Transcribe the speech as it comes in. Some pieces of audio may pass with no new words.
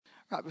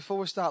Right, before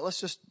we start, I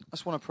just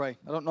want to pray.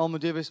 I don't normally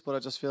do this, but I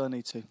just feel I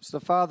need to. So,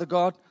 Father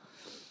God,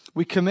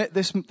 we commit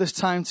this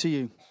time to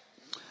you.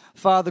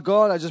 Father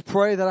God, I just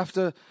pray that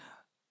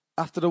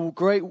after the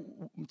great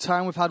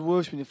time we've had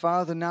worshiping you,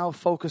 Father, now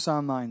focus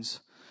our minds.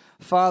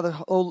 Father,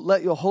 oh,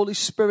 let your Holy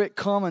Spirit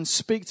come and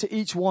speak to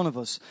each one of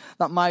us.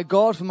 That my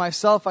God, for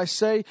myself I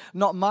say,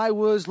 not my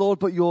words, Lord,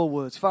 but your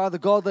words. Father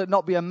God, let it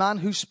not be a man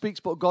who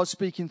speaks, but God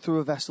speaking through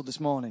a vessel this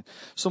morning.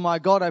 So my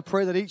God, I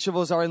pray that each of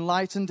us are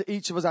enlightened,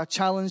 each of us are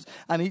challenged,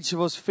 and each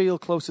of us feel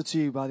closer to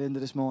you by the end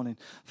of this morning.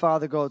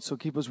 Father God, so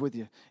keep us with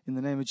you. In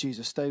the name of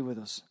Jesus, stay with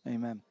us.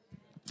 Amen.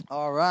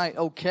 All right,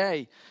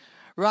 okay.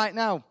 Right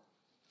now,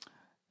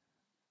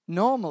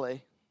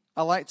 normally,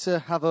 I like to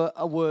have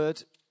a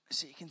word.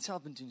 So you can tell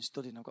I've been doing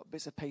studying. I've got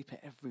bits of paper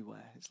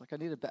everywhere. It's like I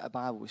need a better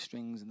Bible with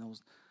strings and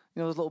those,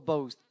 those little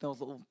bows, those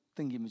little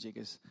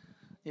thingy-majiggers.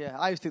 Yeah,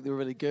 I used to think they were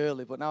really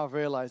girly, but now I've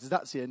realised there's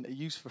actually a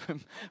use for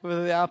them,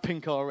 whether they are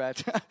pink or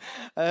red.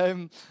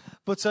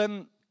 But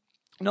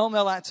normally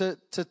I like to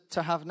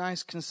have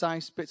nice,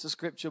 concise bits of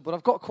scripture, but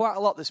I've got quite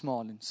a lot this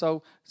morning,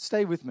 so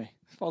stay with me,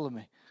 follow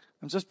me.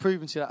 I'm just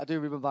proving to you that I do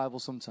read my Bible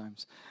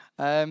sometimes.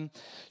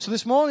 So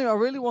this morning I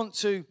really want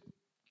to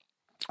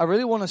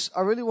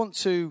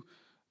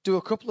do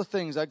a couple of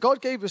things.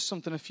 God gave us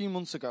something a few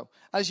months ago.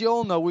 As you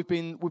all know, we've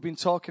been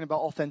talking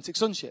about authentic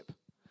sonship.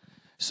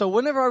 So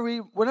when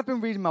I've been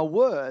reading my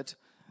word,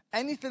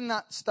 anything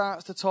that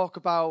starts to talk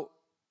about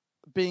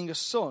being a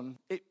son,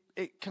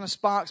 it kind of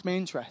sparks my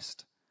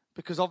interest.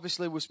 Because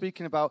obviously we're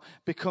speaking about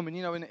becoming,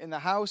 in the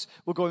house,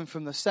 we're going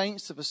from the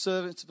saints to the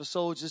servants to the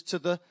soldiers to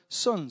the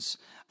sons.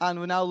 And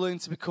we're now learning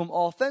to become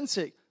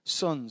authentic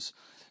sons.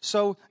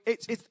 So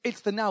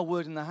it's the now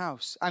word in the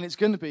house. And it's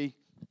going to be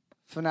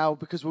for now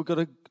because we're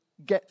going to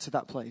get to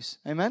that place.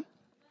 Amen?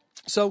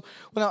 So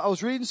when I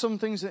was reading some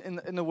things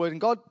in the word, and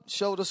God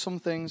showed us some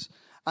things.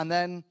 And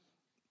then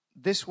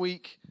this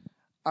week,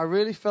 I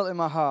really felt in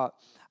my heart,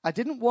 I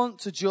didn't want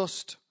to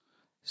just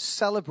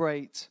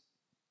celebrate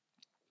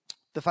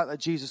the fact that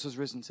Jesus was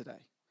risen today.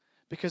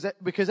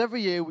 Because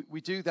every year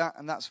we do that,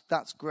 and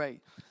that's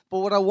great. But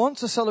what I want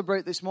to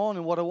celebrate this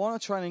morning, what I want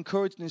to try and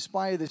encourage and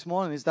inspire this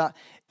morning is that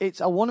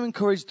I want to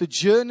encourage the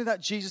journey that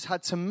Jesus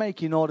had to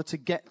make in order to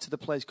get to the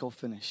place called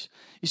finish.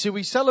 You see,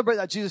 we celebrate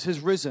that Jesus has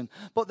risen,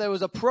 but there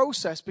was a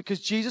process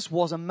because Jesus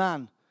was a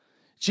man.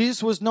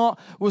 Jesus was not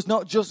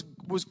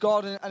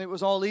God and it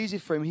was all easy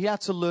for him. He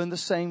had to learn the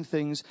same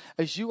things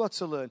as you had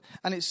to learn.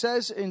 And it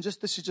says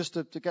this is just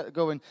to get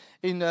going,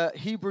 in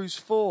Hebrews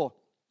 4.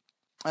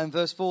 And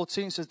verse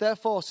 14 says,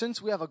 therefore, since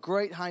we have a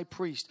great high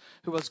priest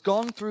who has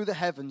gone through the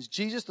heavens,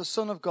 Jesus, the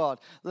Son of God,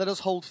 let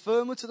us hold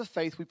firmly to the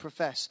faith we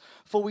profess.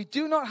 For we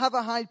do not have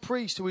a high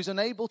priest who is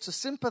unable to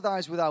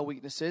sympathize with our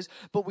weaknesses,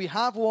 but we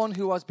have one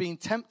who has been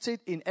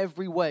tempted in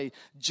every way,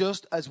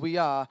 just as we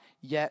are,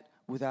 yet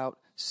without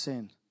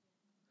sin.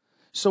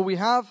 So we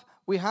have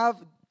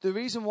the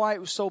reason why it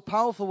was so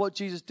powerful what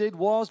Jesus did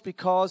was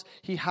because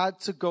he had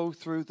to go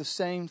through the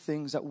same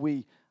things that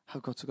we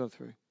have got to go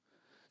through.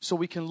 So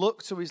we can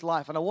look to his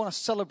life. And I want to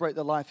celebrate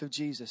the life of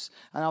Jesus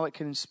and how it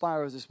can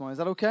inspire us this morning. Is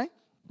that okay?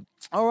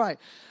 All right.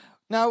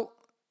 Now,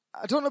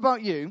 I don't know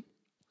about you,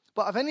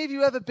 but have any of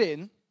you ever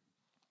been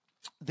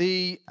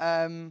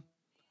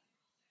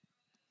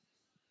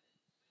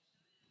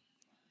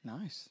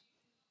Nice.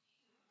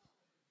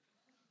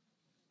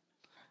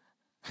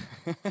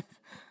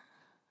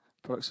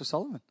 Products of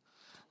Solomon.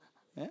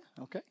 Yeah,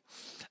 okay.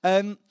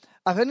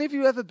 Have any of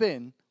you ever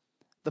been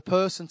the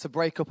person to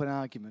break up an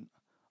argument?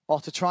 Or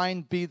to try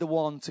and be the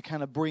one to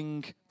kind of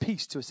bring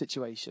peace to a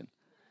situation.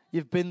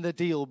 You've been the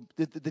deal,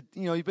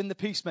 you've been the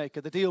peacemaker,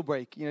 the deal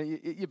break.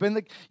 You've been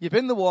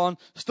the one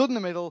stood in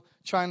the middle,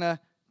 trying to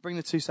bring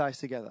the two sides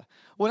together.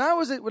 When I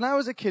was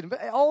a kid,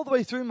 but all the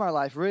way through my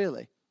life,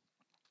 really,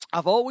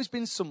 I've always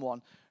been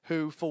someone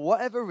who, for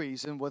whatever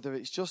reason, whether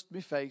it's just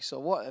my face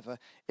or whatever,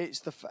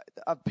 it's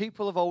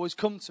people have always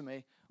come to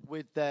me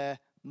with their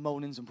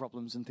moanings and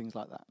problems and things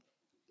like that.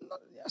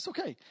 That's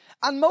okay,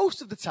 and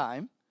most of the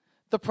time,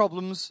 the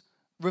problems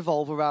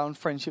revolve around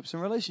friendships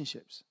and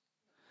relationships.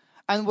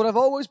 And what I've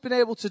always been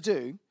able to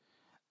do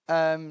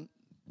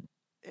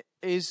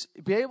is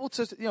be able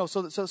to,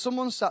 so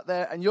someone sat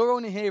there and you're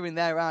only hearing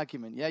their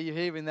argument, yeah? You're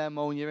hearing their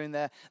moan, you're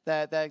hearing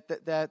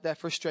their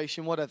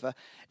frustration, whatever,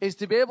 is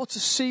to be able to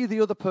see the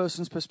other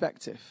person's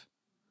perspective.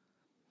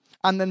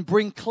 And then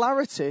bring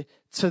clarity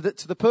to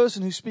the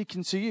person who's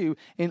speaking to you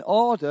in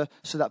order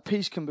so that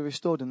peace can be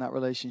restored in that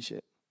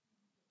relationship.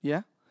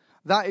 Yeah?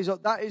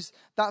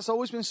 That's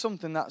always been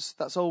something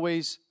I've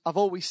always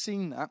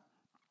seen that.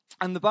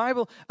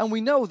 And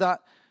we know that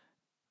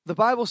the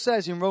Bible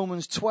says in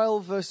Romans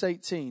 12 verse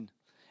 18,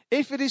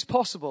 if it is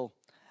possible,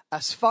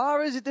 as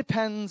far as it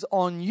depends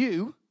on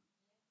you,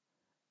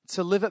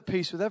 to live at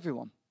peace with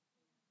everyone.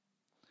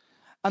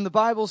 And the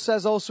Bible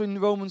says also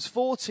in Romans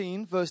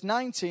 14 verse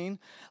 19,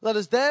 let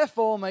us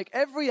therefore make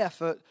every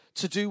effort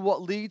to do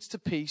what leads to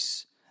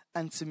peace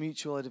and to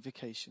mutual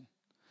edification.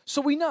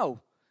 So we know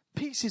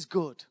peace is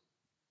good.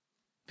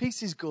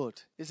 Peace is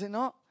good, is it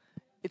not?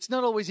 It's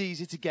not always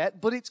easy to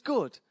get, but it's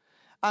good.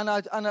 And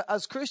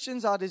as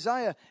Christians, our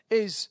desire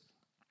is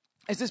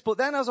this. But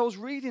then as I was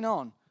reading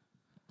on,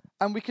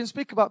 and we can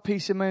speak about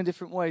peace in many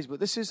different ways,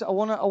 but I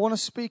want to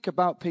speak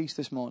about peace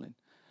this morning.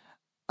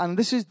 And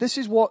this is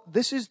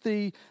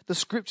the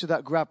scripture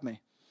that grabbed me.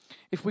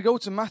 If we go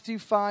to Matthew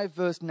 5,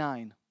 verse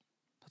 9.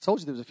 I told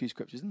you there was a few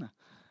scriptures, didn't there?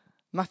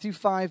 Matthew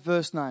 5,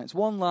 verse 9. It's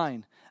one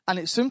line. And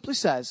it simply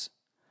says,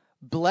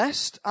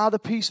 "Blessed are the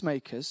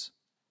peacemakers,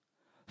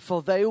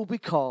 for they will be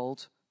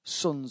called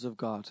sons of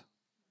God."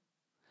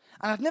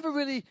 And I've never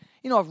really,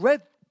 I've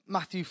read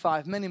Matthew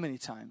 5 many, many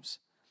times.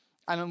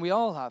 And we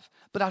all have.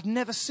 But I've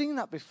never seen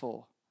that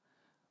before.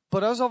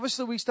 But as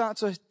obviously we start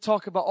to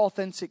talk about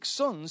authentic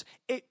sons,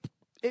 it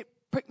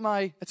pricked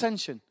my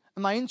attention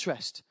and my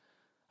interest.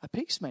 A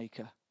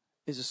peacemaker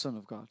is a son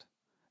of God.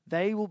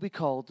 They will be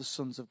called the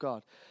sons of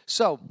God.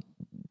 So,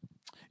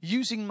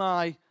 using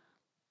my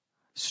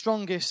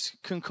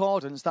strongest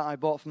concordance that I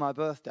bought for my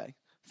birthday,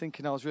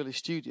 thinking I was really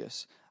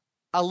studious,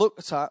 I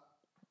looked at,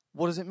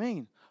 what does it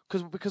mean?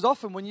 Because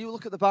often when you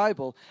look at the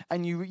Bible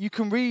and you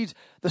can read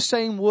the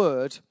same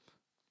word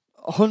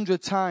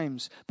 100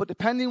 times, but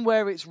depending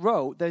where it's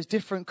wrote, there's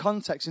different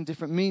contexts and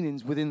different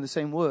meanings within the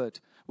same word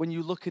when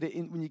you look at it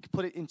when you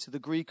put it into the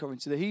Greek or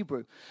into the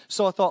Hebrew.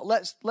 So I thought,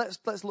 let's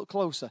look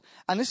closer.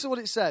 And this is what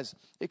it says.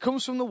 It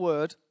comes from the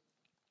word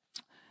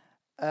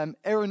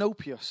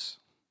erinopios,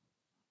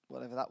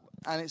 whatever that.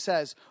 And it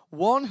says,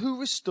 one who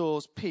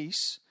restores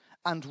peace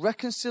and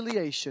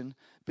reconciliation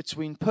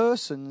between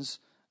persons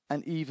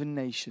and even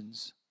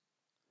nations.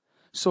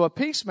 So a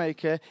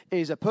peacemaker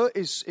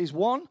is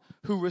one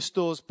who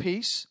restores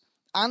peace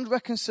and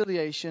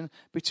reconciliation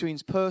between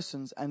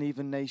persons and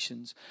even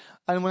nations.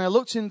 And when I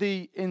looked in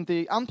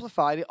the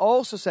Amplified, it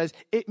also says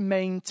it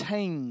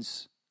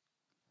maintains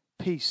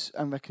peace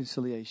and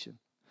reconciliation.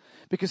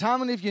 Because how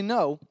many of you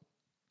know,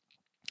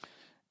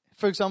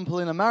 for example,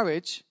 in a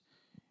marriage,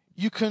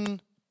 you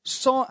can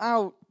sort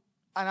out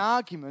an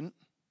argument,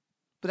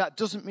 but that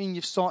doesn't mean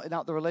you've sorted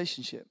out the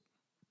relationship.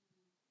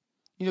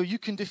 You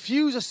can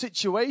diffuse a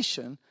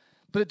situation,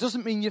 but it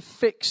doesn't mean you've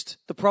fixed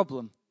the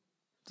problem.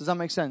 Does that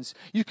make sense?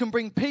 You can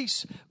bring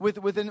peace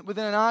within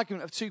an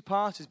argument of two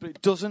parties, but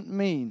it doesn't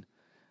mean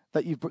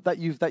that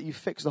you've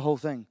fixed the whole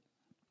thing.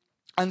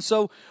 And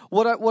so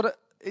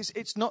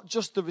it's not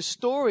just the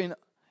restoring,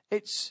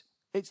 it's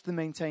the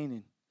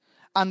maintaining.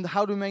 And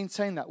how do we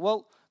maintain that?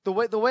 Well, the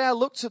way I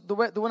looked at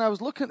when I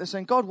was looking at this,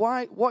 saying, God,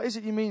 what is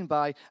it you mean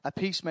by a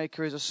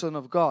peacemaker is a son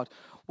of God?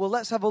 Well,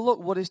 let's have a look.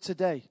 What is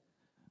today?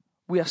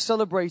 We are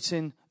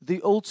celebrating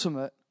the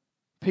ultimate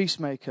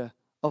peacemaker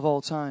of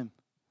all time.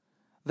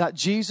 That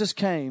Jesus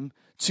came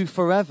to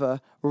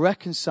forever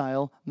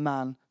reconcile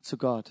man to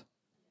God.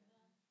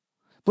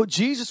 But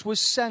Jesus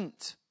was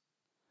sent.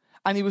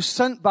 And he was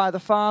sent by the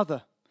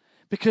Father.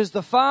 Because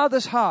the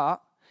Father's heart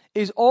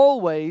is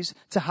always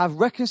to have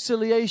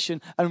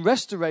reconciliation and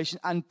restoration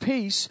and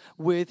peace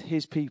with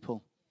his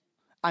people.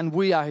 And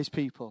we are his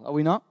people, are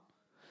we not?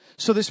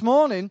 So this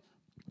morning,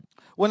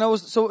 when I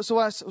was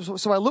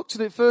I looked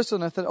at it first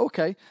and I thought,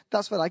 okay,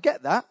 that's fine, I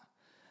get that.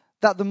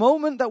 That the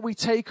moment that we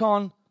take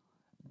on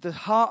the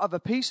heart of a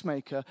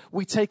peacemaker,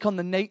 we take on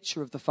the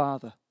nature of the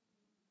Father.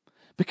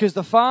 Because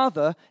the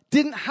Father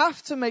didn't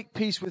have to make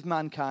peace with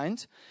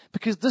mankind,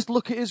 because just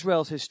look at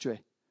Israel's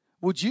history.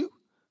 Would you?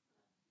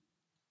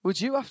 Would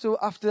you,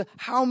 after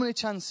how many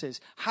chances,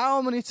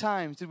 how many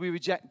times did we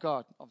reject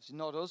God? Obviously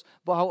not us,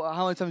 but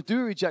how many times do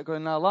we reject God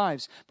in our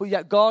lives? But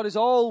yet God is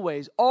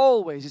always,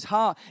 his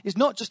heart is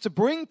not just to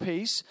bring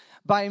peace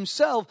by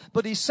himself,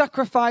 but he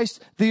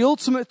sacrificed the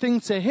ultimate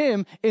thing to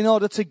him in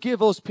order to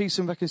give us peace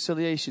and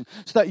reconciliation,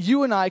 so that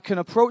you and I can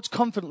approach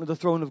confidently the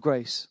throne of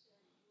grace.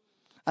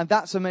 And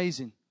that's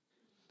amazing.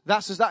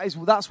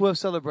 That's worth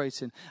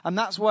celebrating. And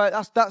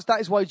that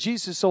is why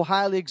Jesus is so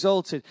highly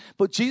exalted.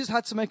 But Jesus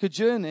had to make a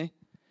journey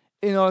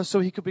in order so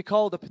he could be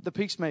called the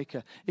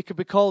peacemaker. He could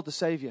be called the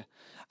Savior.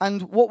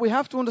 And what we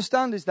have to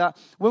understand is that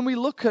when we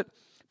look at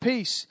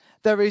peace,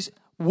 there is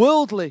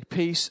worldly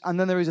peace and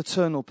then there is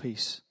eternal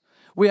peace.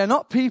 We are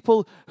not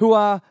people who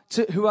are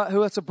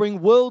to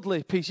bring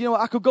worldly peace.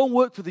 I could go and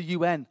work for the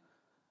UN.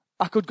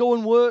 I could go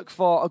and work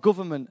for a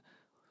government.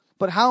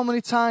 But how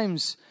many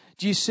times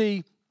do you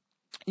see,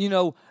 in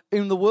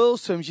the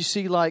world's terms, you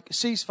see like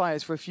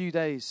ceasefires for a few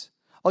days?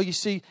 Or you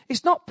see,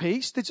 it's not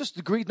peace. They just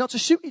agreed not to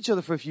shoot each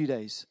other for a few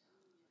days.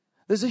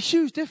 There's a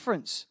huge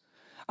difference.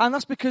 And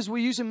that's because we're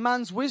using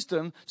man's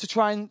wisdom to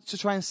try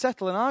and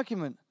settle an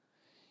argument.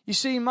 You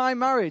see, in my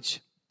marriage,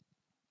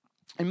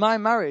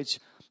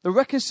 the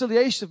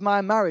reconciliation of my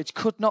marriage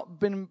could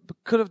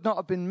have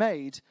not been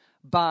made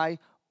by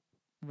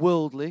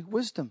worldly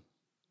wisdom.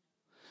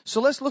 So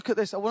let's look at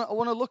this. I want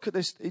to look at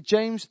this.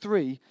 James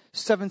 3,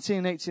 17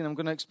 and 18. I'm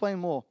going to explain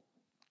more.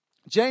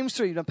 James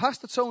 3, and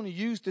Pastor Tony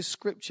used this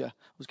scripture.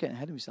 I was getting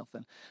ahead of myself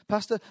then.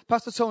 Pastor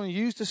Tony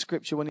used this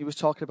scripture when he was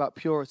talking about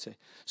purity.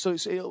 So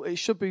it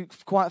should be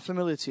quite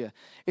familiar to you.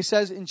 It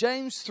says in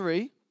James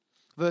 3,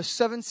 verse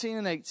 17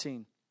 and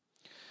 18,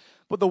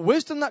 "But the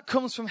wisdom that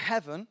comes from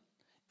heaven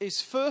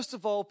is first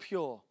of all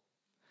pure,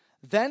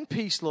 then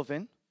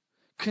peace-loving,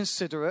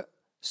 considerate,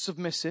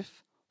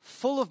 submissive,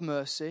 full of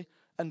mercy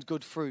and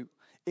good fruit,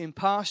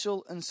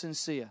 impartial and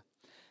sincere.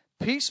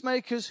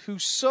 Peacemakers who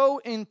sow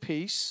in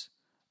peace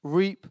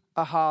reap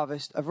a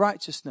harvest of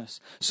righteousness.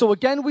 So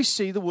again, we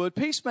see the word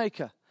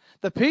peacemaker.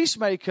 The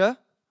peacemaker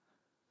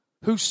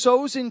who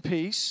sows in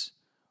peace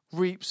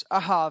reaps a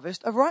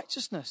harvest of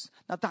righteousness.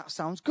 Now that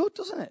sounds good,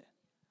 doesn't it?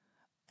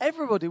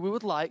 Everybody, we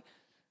would like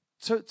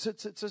to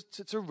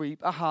reap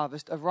a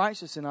harvest of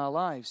righteousness in our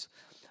lives.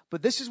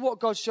 But this is what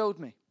God showed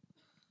me.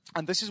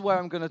 And this is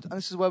where we're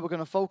going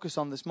to focus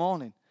on this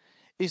morning.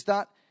 Is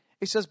that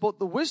it says, but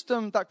the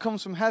wisdom that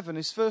comes from heaven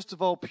is first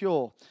of all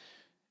pure.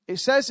 It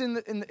says in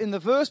the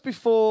verse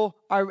before,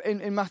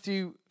 in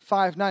Matthew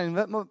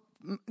 5:9,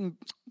 in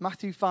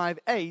Matthew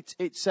 5:8,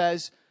 it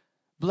says,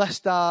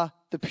 blessed are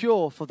the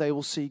pure, for they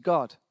will see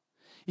God.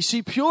 You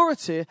see,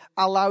 purity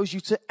allows you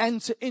to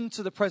enter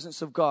into the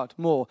presence of God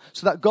more.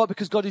 So that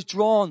because God is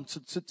drawn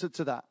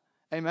to that.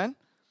 Amen?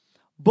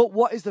 But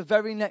what is the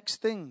very next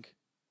thing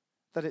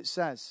that it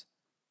says?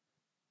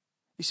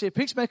 You see, a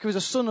peacemaker is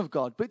a son of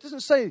God, but it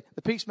doesn't say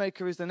the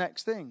peacemaker is the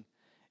next thing.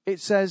 It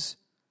says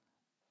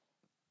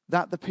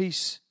that the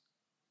peace-loving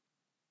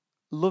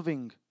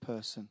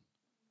person.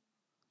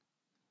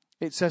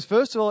 It says,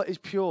 first of all, it's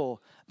pure.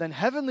 Then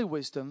heavenly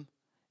wisdom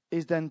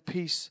is then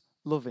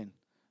peace-loving.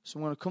 So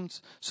I'm going to come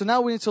to, so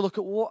now we need to look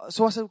at what.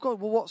 So I said,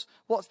 God, well,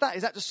 what's that?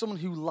 Is that just someone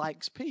who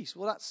likes peace?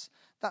 Well, that's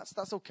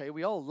okay.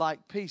 We all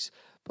like peace,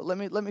 but let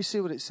me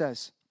see what it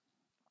says.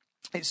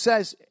 It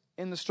says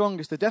in the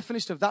Strongest, the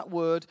definition of that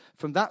word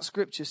from that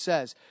scripture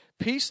says,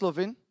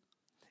 peace-loving.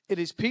 It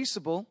is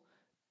peaceable,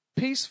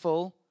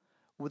 peaceful,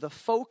 with a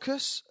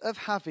focus of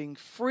having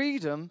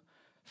freedom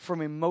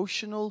from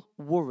emotional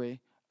worry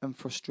and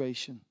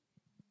frustration.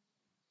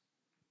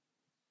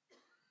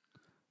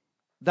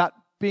 That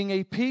being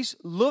a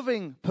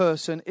peace-loving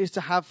person is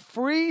to have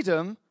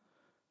freedom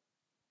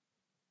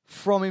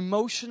from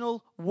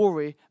emotional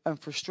worry and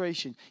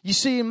frustration. You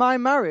see, in my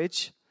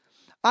marriage,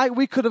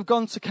 we could have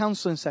gone to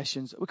counseling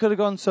sessions. We could have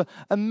gone to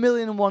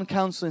 1,000,001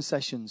 counseling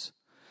sessions.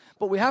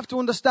 But we have to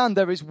understand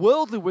there is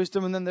worldly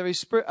wisdom, and then there is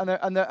spirit,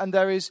 and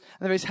there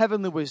is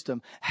heavenly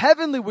wisdom.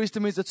 Heavenly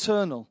wisdom is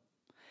eternal.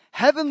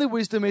 Heavenly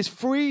wisdom is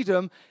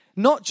freedom,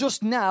 not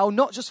just now,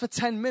 not just for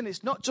 10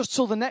 minutes, not just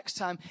till the next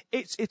time.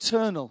 It's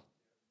eternal.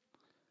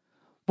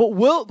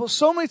 But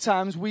so many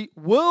times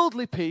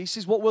worldly peace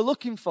is what we're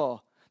looking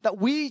for. That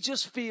we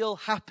just feel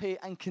happy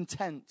and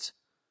content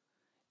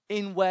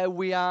in where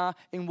we are,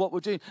 in what we're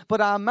doing. But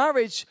our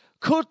marriage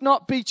could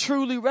not be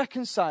truly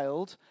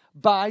reconciled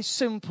by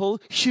simple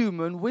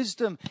human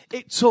wisdom.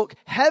 It took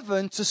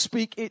heaven to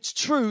speak its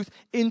truth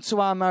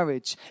into our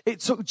marriage. It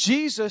took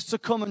Jesus to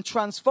come and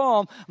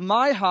transform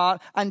my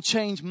heart and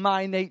change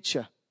my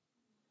nature.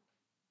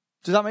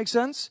 Does that make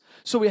sense?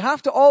 So we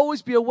have to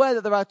always be aware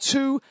that there are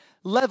two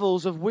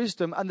levels of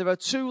wisdom and there are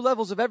two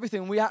levels of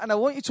everything. And I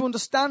want you to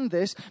understand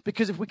this,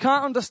 because if we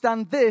can't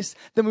understand this,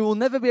 then we will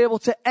never be able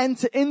to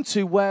enter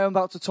into where I'm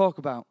about to talk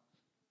about.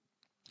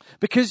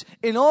 Because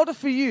in order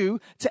for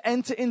you to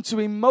enter into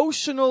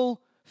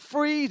emotional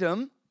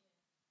freedom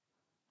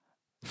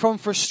from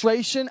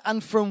frustration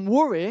and from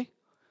worry,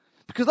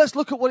 because let's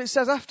look at what it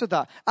says after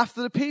that.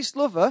 After the peace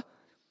lover,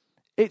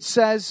 it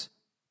says,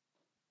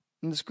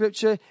 in the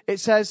scripture, it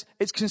says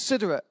it's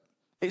considerate,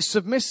 it's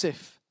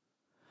submissive.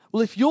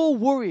 Well, if you're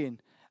worrying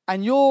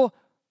and you're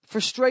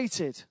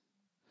frustrated,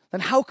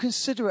 then how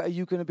considerate are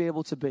you going to be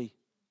able to be?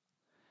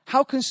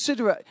 How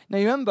considerate? Now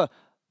remember,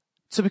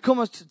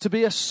 to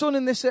be a son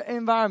in this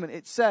environment,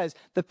 it says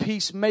the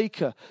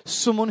peacemaker,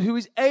 someone who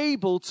is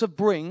able to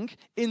bring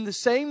in the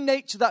same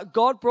nature that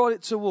God brought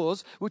it to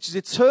us, which is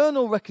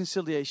eternal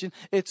reconciliation,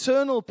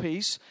 eternal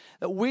peace,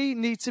 that we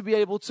need to be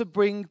able to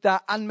bring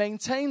that and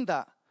maintain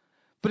that.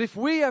 But if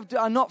we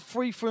are not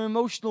free from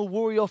emotional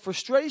worry or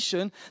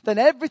frustration, then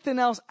everything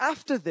else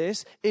after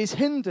this is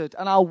hindered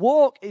and our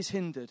walk is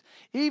hindered.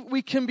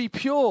 We can be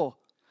pure.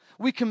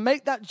 We can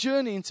make that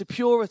journey into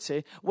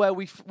purity where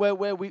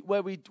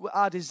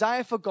our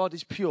desire for God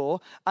is pure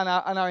and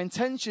our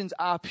intentions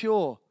are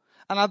pure.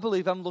 And I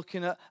believe I'm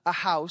looking at a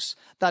house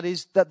that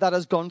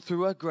has gone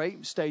through a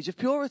great stage of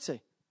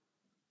purity.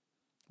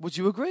 Would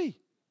you agree?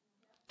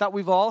 That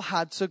we've all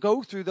had to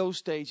go through those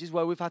stages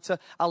where we've had to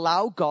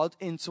allow God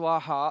into our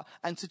heart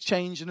and to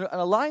change and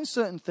align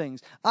certain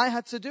things. I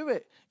had to do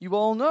it. You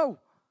all know.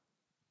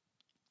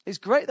 It's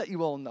great that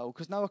you all know,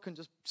 because now I can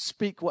just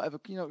speak whatever,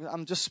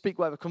 I'm just speak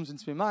whatever comes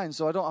into my mind,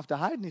 so I don't have to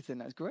hide anything.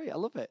 That's great. I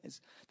love it.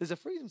 There's a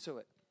freedom to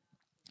it.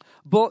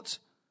 But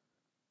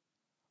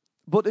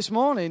this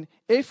morning,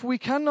 if we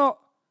cannot,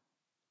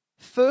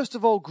 first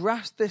of all,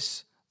 grasp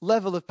this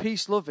level of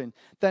peace loving,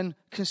 then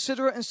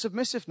considerate and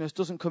submissiveness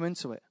doesn't come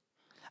into it.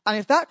 And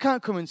if that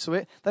can't come into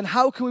it, then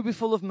how can we be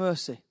full of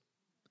mercy?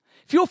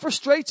 If you're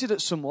frustrated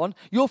at someone,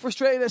 you're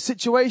frustrated at a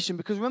situation,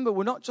 because remember,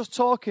 we're not just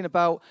talking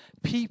about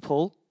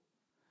people.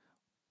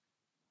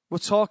 We're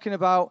talking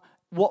about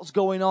what's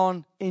going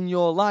on in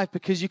your life,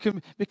 because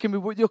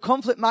your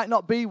conflict might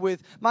not be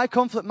with, my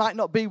conflict might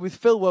not be with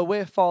Phil where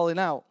we're falling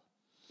out.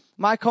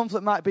 My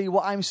conflict might be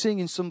what I'm seeing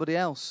in somebody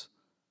else.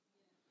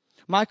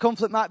 My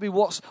conflict might be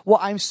what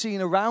I'm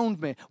seeing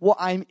around me, what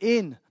I'm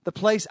in, the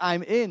place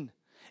I'm in.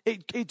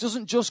 It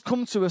doesn't just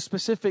come to a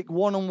specific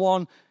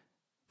one-on-one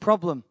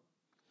problem.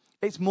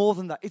 It's more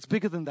than that. It's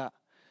bigger than that.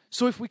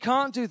 So if we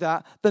can't do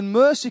that, then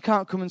mercy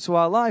can't come into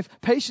our life.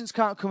 Patience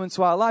can't come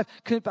into our life.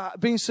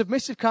 Being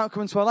submissive can't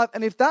come into our life.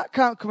 And if that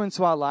can't come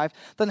into our life,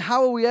 then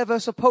how are we ever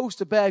supposed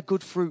to bear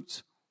good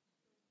fruit?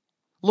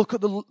 Look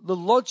at the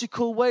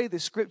logical way, the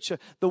scripture,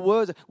 the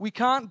word. We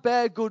can't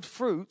bear good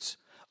fruit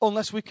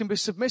unless we can be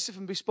submissive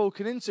and be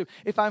spoken into.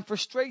 If I'm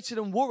frustrated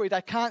and worried, I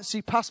can't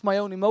see past my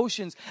own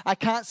emotions. I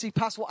can't see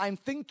past what I'm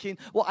thinking,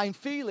 what I'm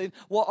feeling,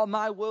 what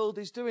my world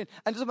is doing.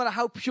 And it doesn't matter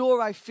how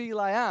pure I feel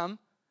I am,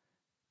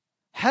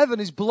 heaven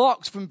is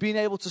blocked from being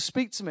able to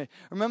speak to me.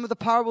 Remember the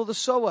parable of the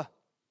sower.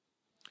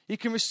 You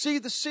can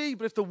receive the seed,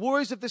 but if the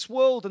worries of this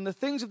world and the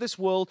things of this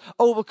world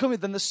overcome it,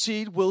 then the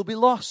seed will be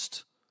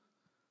lost.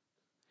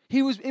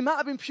 He might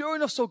have been pure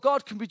enough so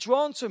God can be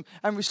drawn to him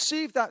and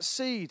receive that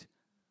seed.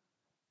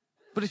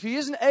 But if he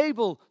isn't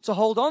able to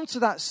hold on to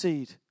that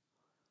seed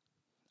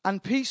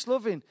and peace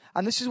loving,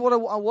 and this is what I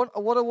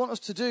want us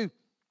to do.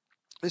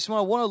 This one,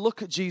 I want to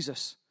look at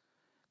Jesus.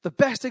 The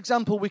best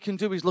example we can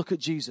do is look at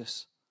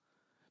Jesus.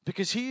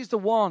 Because he is the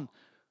one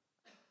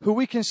who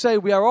we can say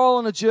we are all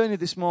on a journey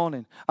this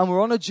morning. And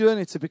we're on a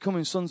journey to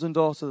becoming sons and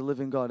daughters of the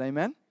living God.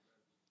 Amen?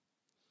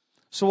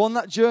 So on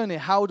that journey,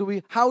 how do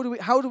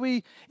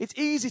we, it's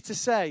easy to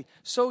say,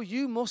 so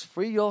you must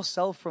free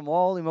yourself from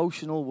all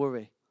emotional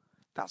worry.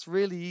 That's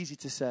really easy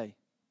to say,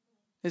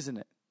 isn't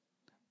it?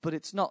 But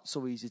it's not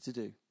so easy to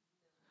do.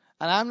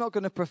 And I'm not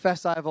going to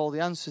profess I have all the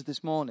answers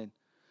this morning.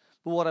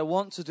 But what I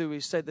want to do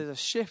is say there's a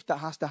shift that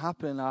has to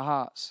happen in our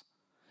hearts.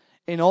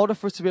 In order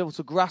for us to be able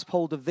to grasp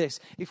hold of this,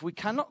 if we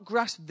cannot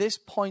grasp this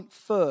point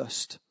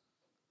first,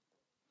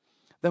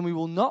 then we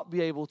will not be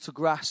able to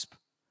grasp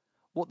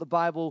what the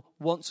Bible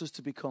wants us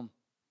to become.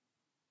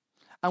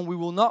 And we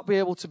will not be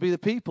able to be the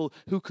people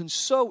who can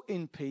sow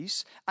in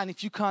peace. And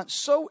if you can't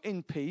sow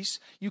in peace,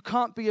 you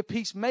can't be a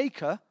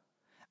peacemaker,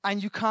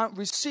 and you can't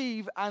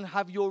receive and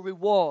have your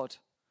reward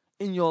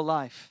in your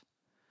life.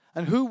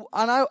 And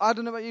I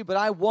don't know about you, but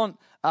I want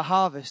a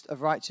harvest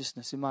of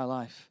righteousness in my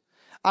life.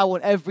 I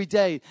want every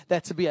day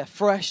there to be a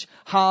fresh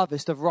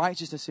harvest of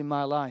righteousness in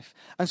my life.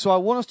 And so I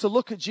want us to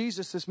look at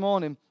Jesus this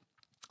morning.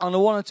 And I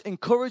want to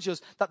encourage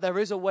us that there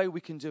is a way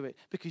we can do it,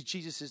 because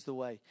Jesus is the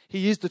way.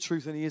 He is the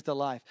truth and he is the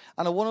life.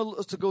 And I want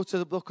us to go to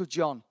the book of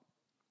John.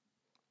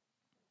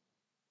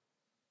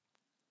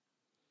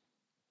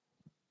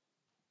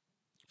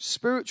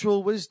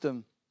 Spiritual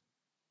wisdom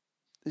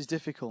is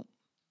difficult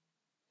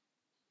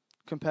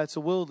compared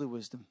to worldly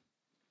wisdom,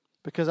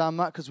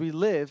 because we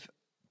live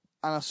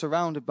and are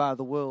surrounded by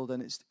the world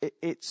and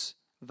its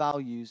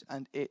values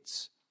and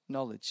its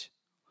knowledge.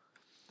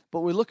 But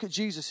we look at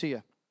Jesus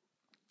here.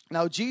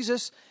 Now,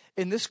 Jesus,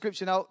 in this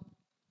scripture,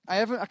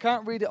 I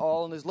can't read it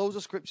all, and there's loads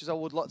of scriptures I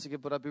would like to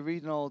give, but I'd be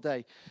reading all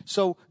day.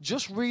 So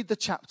just read the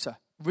chapter.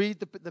 Read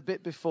the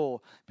bit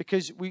before,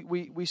 because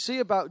we see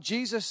about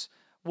Jesus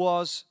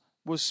was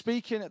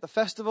speaking at the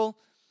festival,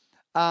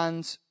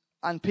 and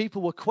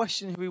people were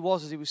questioning who he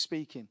was as he was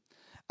speaking.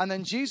 And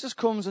then Jesus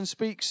comes and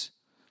speaks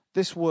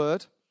this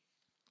word.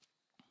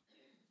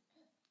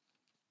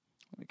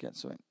 Let me get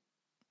to it.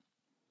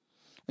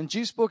 And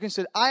Jesus spoke and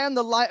said, I am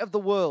the light of the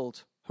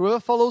world.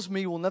 Whoever follows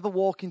me will never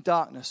walk in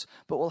darkness,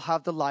 but will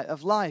have the light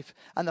of life.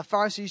 And the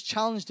Pharisees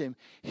challenged him.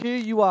 Here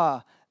you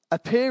are,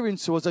 appearing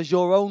to us as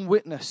your own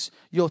witness.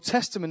 Your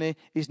testimony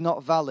is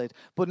not valid.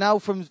 But now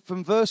from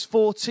verse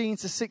 14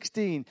 to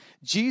 16,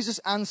 Jesus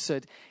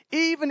answered,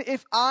 even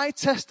if I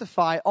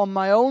testify on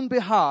my own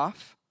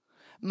behalf,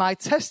 my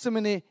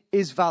testimony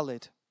is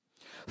valid.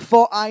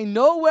 For I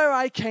know where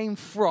I came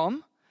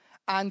from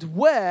and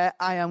where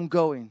I am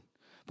going.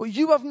 But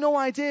you have no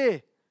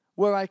idea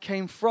where I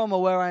came from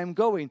or where I am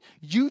going.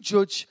 You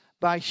judge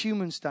by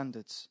human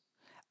standards.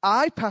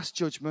 I pass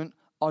judgment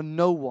on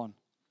no one.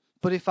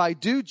 But if I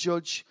do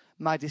judge,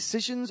 my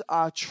decisions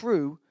are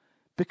true,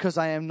 because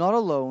I am not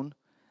alone.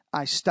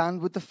 I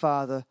stand with the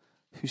Father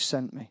who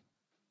sent me.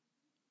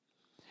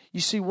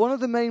 You see, one of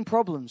the main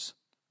problems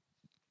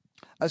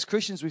as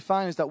Christians we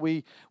find is that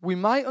we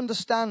might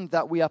understand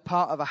that we are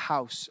part of a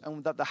house,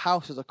 and that the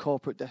house is a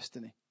corporate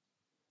destiny.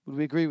 Would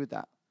we agree with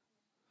that?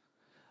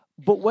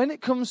 But when it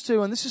comes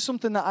to, and this is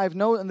something that I've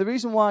known, and the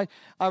reason why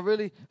I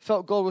really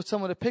felt God was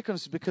telling me to pick on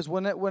us is because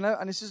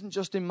and this isn't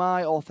just in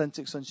my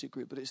authentic sonship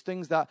group, but it's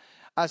things that,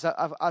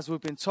 as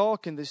we've been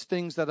talking, there's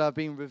things that are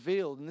being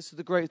revealed. And this is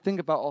the great thing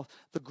about all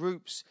the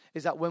groups,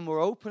 is that when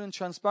we're open and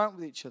transparent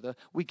with each other,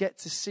 we get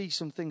to see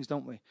some things,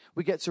 don't we?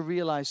 We get to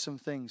realize some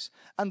things.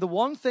 And the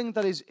one thing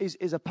that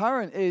is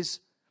apparent is,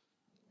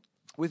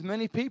 with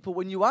many people,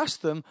 when you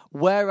ask them,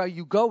 where are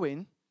you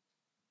going?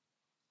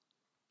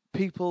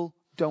 People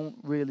don't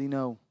really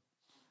know.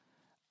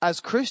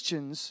 As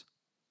Christians,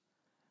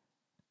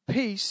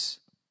 peace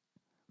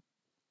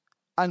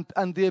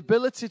and the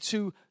ability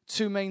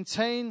to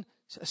maintain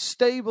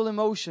stable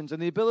emotions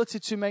and the ability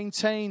to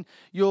maintain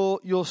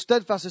your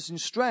steadfastness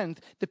and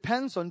strength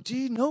depends on, do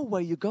you know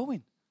where you're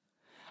going?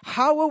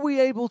 How are we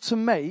able to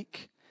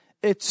make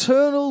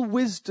eternal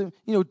wisdom,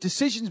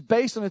 decisions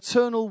based on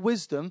eternal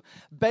wisdom,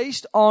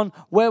 based on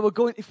where we're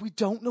going, if we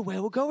don't know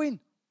where we're going?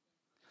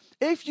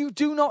 If you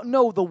do not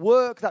know the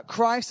work that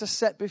Christ has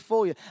set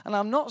before you, and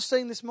I'm not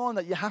saying this morning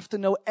that you have to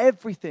know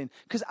everything,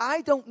 because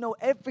I don't know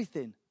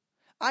everything.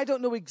 I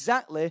don't know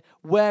exactly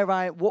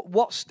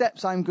what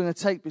steps I'm going to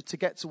take to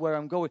get to where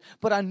I'm going,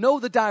 but I know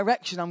the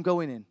direction I'm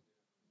going in.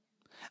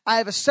 I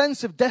have a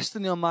sense of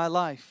destiny on my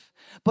life,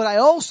 but I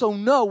also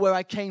know where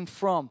I came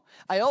from.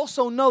 I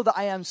also know that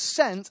I am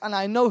sent, and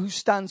I know who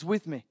stands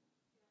with me.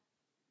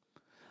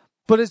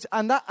 But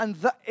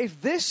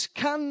if this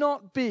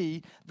cannot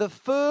be the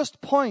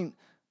first point,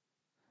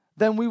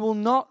 then we will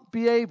not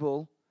be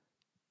able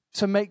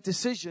to make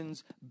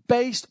decisions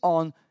based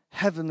on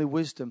heavenly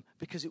wisdom,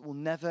 because it will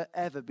never,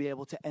 ever be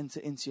able to enter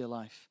into your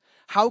life.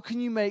 How can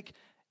you make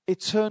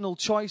eternal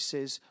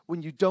choices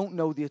when you don't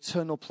know the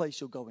eternal place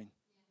you're going?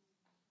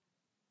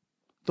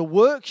 The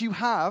work you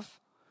have,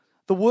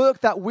 the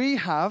work that we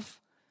have,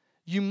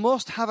 you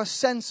must have a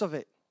sense of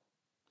it.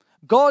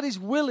 God is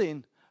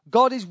willing,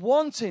 God is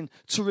wanting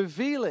to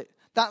reveal it.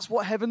 That's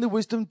what heavenly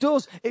wisdom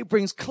does. It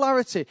brings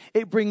clarity.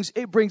 It brings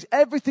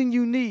everything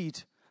you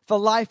need for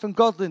life and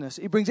godliness.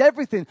 It brings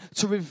everything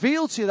to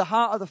reveal to you the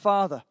heart of the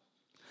Father.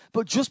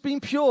 But just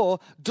being pure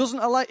doesn't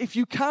allow, if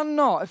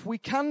we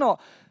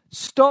cannot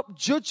stop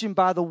judging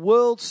by the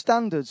world's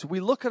standards. We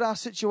look at our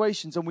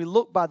situations and we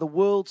look by the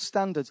world's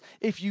standards.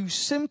 If you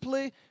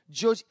simply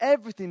judge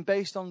everything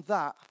based on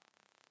that,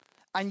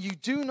 and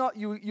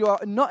you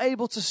are not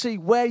able to see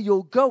where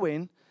you're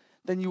going,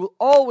 then you will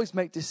always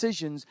make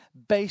decisions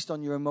based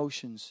on your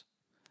emotions,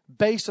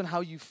 based on how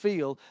you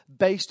feel,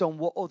 based on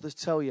what others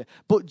tell you.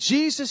 But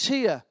Jesus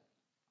here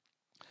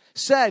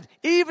said,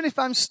 even if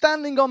I'm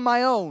standing on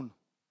my own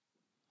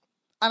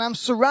and I'm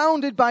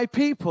surrounded by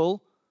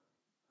people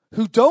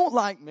who don't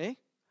like me,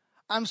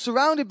 I'm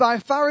surrounded by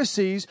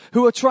Pharisees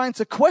who are trying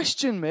to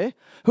question me,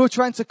 who are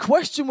trying to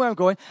question where I'm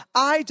going,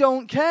 I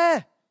don't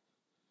care.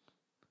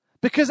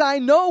 Because I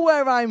know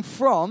where I'm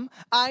from,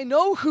 I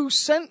know who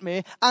sent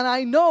me, and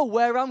I know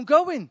where I'm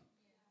going.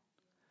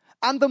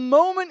 And the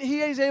moment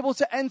he is able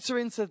to enter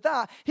into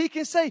that, he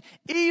can say,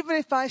 even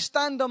if I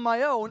stand on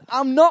my own,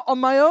 I'm not on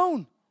my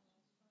own.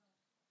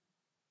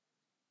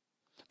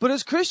 But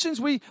as Christians,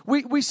 we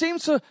seem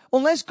to,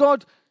 unless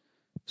God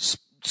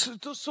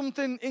does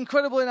something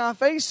incredible in our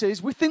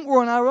faces, we think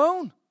we're on our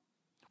own.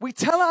 We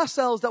tell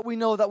ourselves that we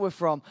know that we're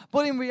from.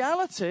 But in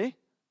reality,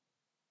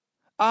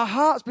 our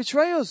hearts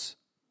betray us.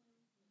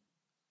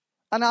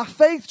 And our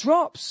faith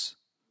drops.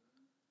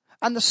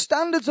 And the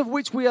standards of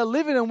which we are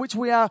living and which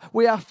we are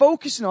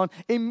focusing on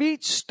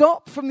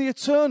stop from the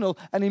eternal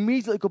and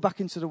immediately go back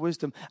into the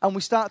wisdom. And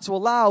we start to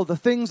allow the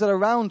things that are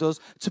around us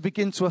to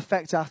begin to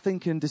affect our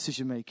thinking and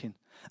decision making.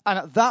 And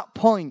at that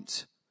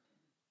point,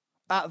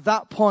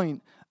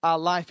 our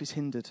life is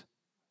hindered.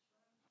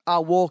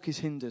 Our walk is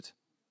hindered.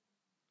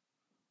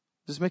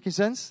 Does this make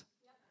sense?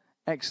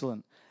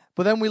 Excellent.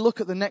 But then we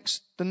look at the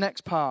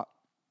next part.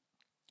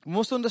 We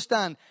must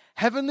understand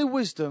heavenly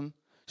wisdom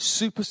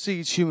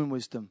supersedes human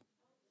wisdom.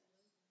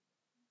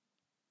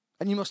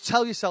 And you must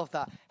tell yourself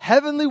that.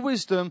 Heavenly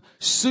wisdom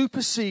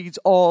supersedes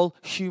all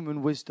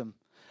human wisdom.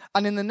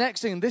 And in the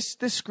next thing, this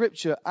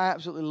scripture I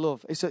absolutely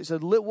love. It's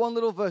one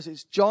little verse.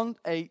 It's John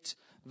 8,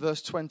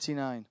 verse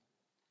 29.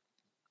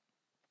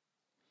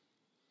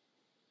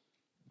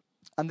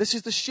 And this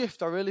is the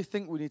shift I really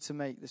think we need to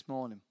make this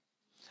morning.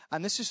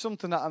 And this is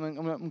something that I'm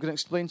going to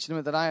explain to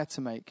you that I had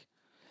to make.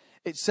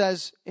 It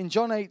says in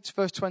John 8,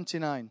 verse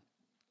 29,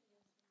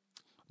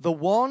 the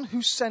one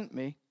who sent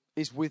me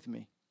is with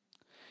me.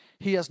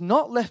 He has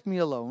not left me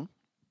alone,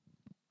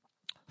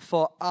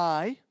 for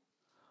I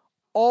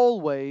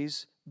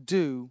always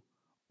do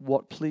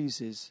what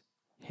pleases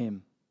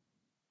him.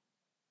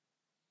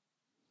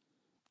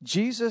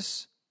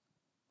 Jesus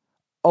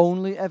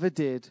only ever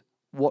did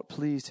what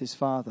pleased his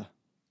Father.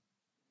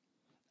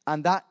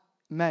 And that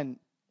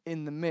meant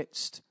in the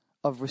midst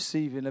of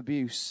receiving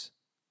abuse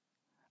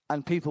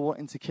and people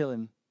wanting to kill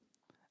him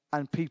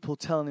and people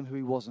telling him who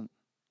he wasn't.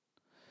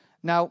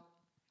 Now,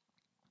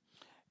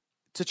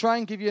 to try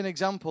and give you an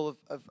example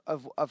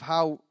of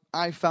how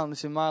I found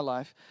this in my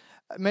life,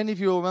 many of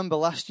you will remember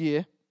last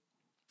year,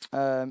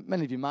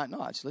 many of you might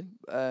not actually,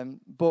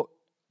 but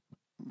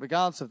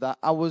regardless of that,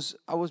 I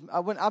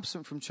went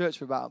absent from church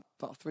for about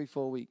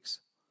 3-4 weeks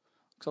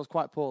because I was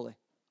quite poorly.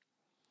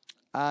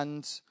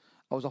 And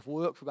I was off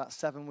work for about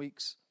 7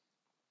 weeks.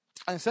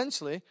 And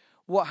essentially,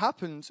 what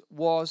happened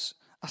was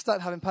I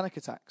started having panic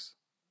attacks.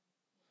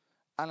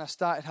 And I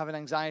started having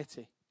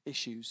anxiety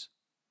issues.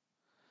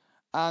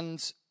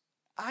 And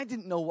I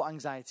didn't know what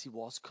anxiety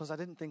was because I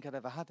didn't think I'd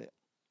ever had it.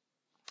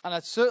 And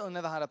I'd certainly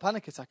never had a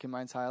panic attack in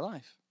my entire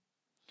life.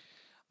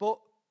 But,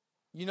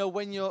 you know,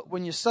 when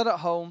you're sat at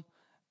home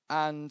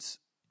and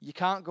you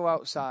can't go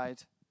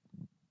outside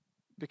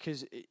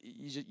because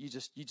you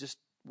just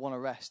want to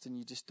rest and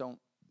you just don't,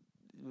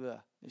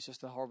 it's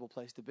just a horrible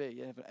place to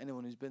be.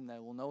 Anyone who's been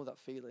there will know that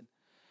feeling.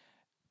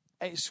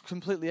 It's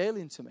completely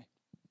alien to me.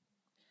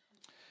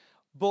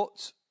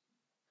 But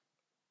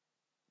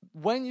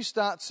when you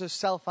start to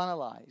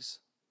self-analyze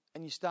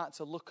and you start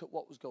to look at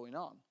what was going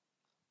on,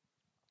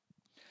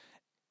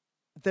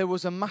 there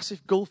was a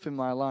massive gulf in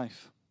my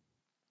life.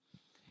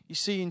 You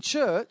see, in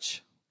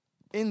church,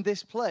 in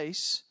this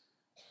place,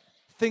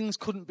 things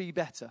couldn't be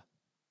better.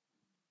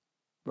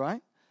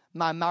 Right?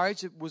 My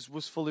marriage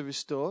was fully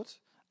restored,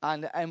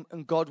 and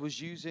God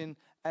was using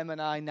Em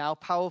and I now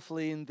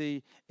powerfully in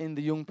the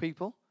young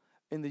people,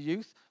 in the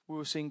youth. We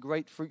were seeing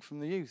great fruit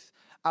from the youth.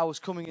 I was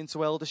coming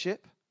into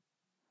eldership,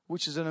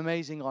 which is an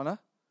amazing honor.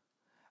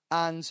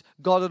 And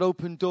God had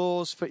opened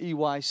doors for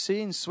EYC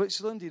in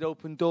Switzerland. He'd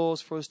opened doors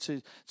for us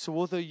to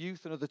other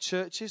youth and other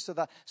churches, so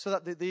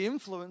that the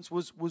influence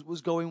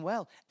was going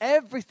well.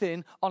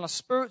 Everything on a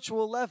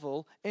spiritual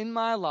level in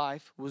my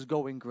life was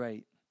going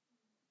great.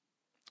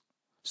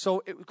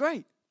 So it was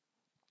great.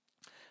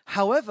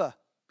 However,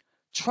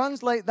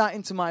 translate that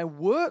into my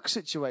work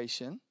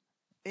situation,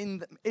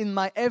 in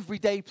my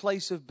everyday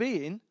place of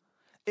being,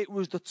 it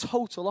was the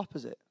total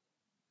opposite.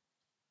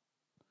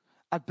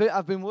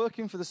 I've been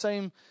working for the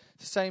same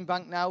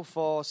bank now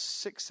for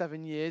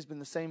 6-7 years, been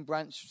the same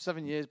branch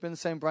 7 years, been the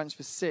same branch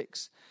for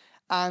 6.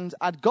 And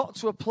I'd got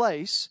to a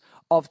place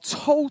of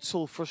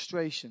total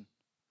frustration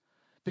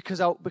because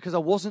I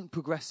wasn't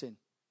progressing.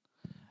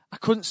 I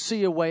couldn't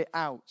see a way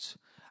out.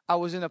 I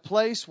was in a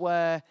place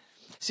where,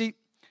 see,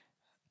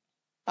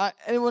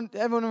 everyone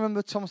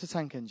remember Thomas the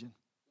Tank Engine?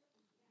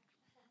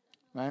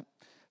 Right?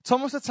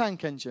 Thomas the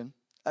Tank Engine,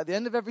 at the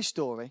end of every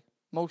story,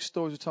 most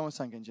stories with Thomas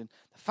the Tank Engine,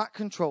 the Fat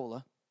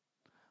Controller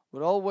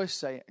would always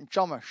say,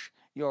 Thomas,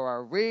 you're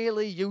a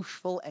really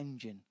useful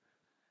engine.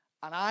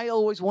 And I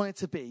always wanted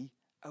to be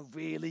a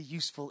really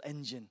useful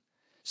engine.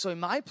 So in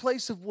my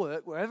place of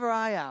work, wherever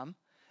I am,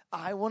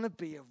 I want to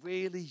be a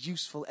really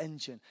useful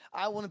engine.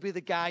 I want to be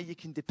the guy you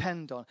can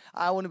depend on.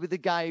 I want to be the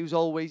guy who's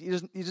always, he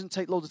doesn't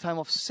take loads of time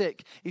off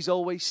sick. He's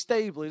always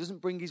stable. He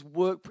doesn't bring his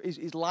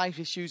life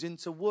issues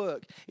into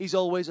work. He's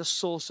always a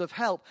source of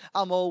help.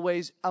 I'm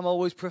always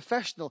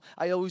professional.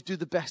 I always do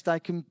the best I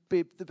can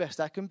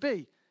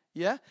be.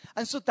 Yeah?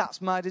 And so that's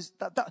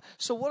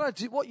so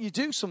what you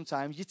do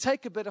sometimes, you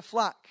take a bit of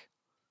flack.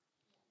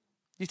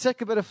 You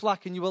take a bit of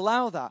flack and you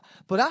allow that.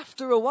 But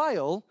after a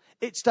while,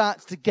 it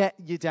starts to get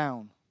you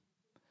down.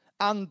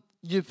 And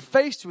you're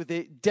faced with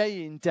it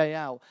day in, day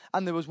out.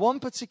 And there was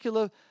one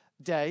particular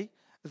day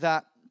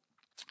that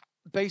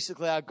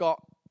basically I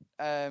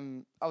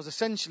was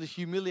essentially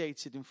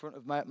humiliated in front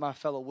of my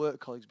fellow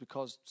work colleagues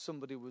because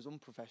somebody was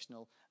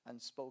unprofessional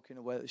and spoke in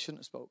a way that they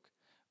shouldn't have spoke.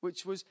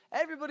 Which was,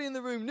 everybody in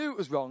the room knew it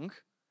was wrong,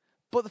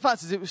 but the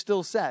fact is it was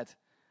still said.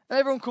 And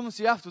everyone comes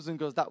to you afterwards and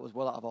goes, that was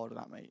well out of order,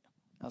 that, mate.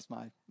 That's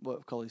my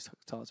work colleagues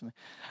taught to me.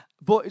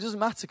 But it doesn't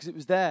matter because it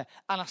was there.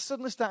 And I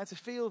suddenly started to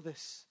feel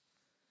this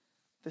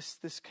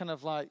kind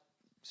of like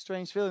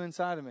strange feeling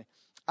inside of me.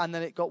 And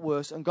then it got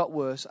worse and got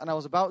worse. And I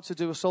was about to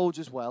do a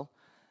soldier's well.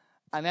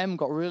 And Em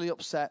got really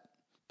upset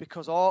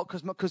because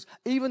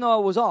even though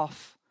I was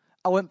off,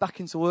 I went back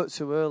into work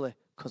too early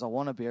because I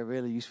want to be a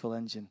really useful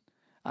engine.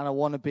 And I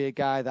want to be a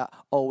guy that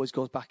always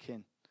goes back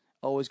in.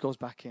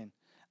 And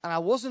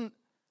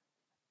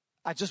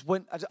I just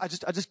went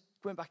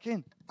back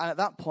in. And at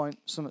that point,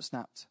 something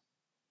snapped.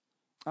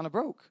 And I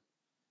broke.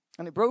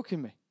 And it broke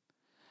in me.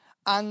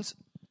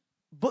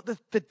 But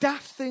the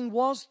daft thing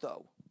was,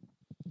 though,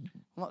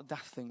 not the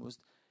daft thing was,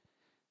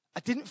 I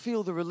didn't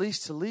feel the release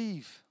to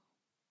leave.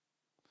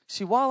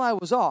 See, while I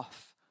was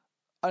off,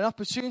 an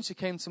opportunity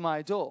came to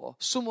my door.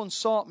 Someone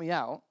sought me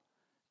out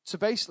to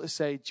basically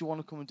say, do you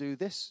want to come and do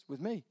this with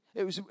me?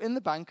 It was in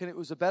the bank and it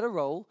was a better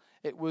role.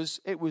 It was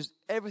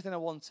everything I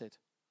wanted.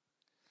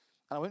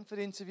 And I went for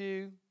the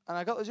interview and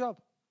I got the job.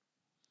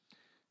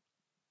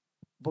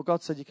 But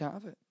God said, you can't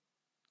have it.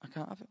 I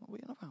can't have it. What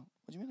are you on about?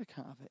 What do you mean I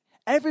can't have it?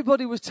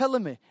 Everybody was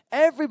telling me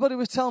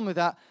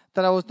that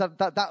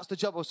that's the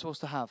job I was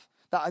supposed to have.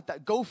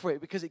 That go for it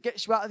because it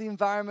gets you out of the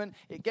environment.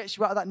 It gets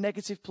you out of that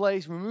negative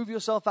place. Remove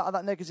yourself out of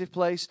that negative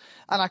place.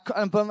 And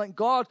I'm like,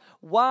 God,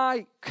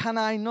 why can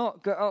I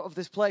not get out of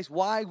this place?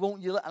 Why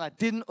won't you And I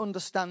didn't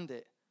understand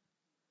it.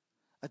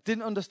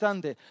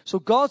 So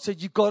God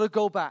said, you've got to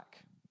go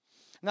back.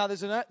 Now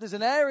there's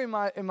an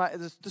area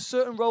there's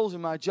certain roles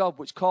in my job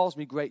which cause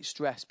me great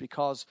stress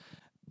because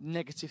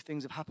negative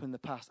things have happened in the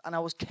past. And I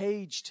was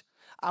caged.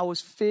 I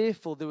was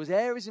fearful. There was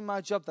areas in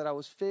my job that I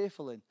was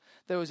fearful in.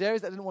 There was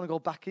areas that I didn't want to go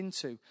back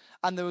into.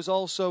 And there was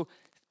also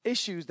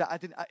issues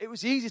that it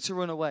was easy to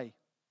run away.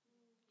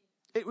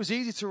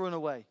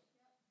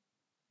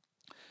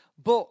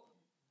 But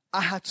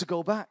I had to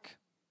go back.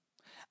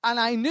 And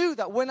I knew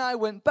that when I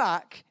went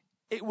back,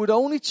 it would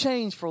only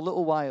change for a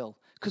little while.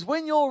 Because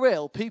when you're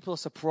ill, people are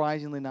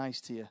surprisingly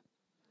nice to you.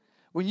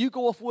 When you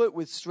go off work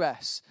with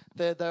stress,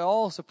 they're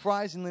all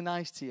surprisingly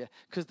nice to you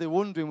because they're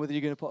wondering whether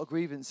you're going to put a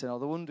grievance in or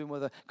they're wondering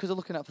because they're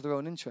looking out for their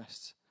own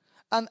interests.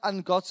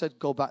 And God said,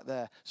 go back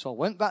there. So I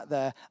went back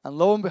there and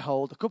lo and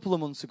behold, a couple of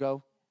months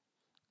ago,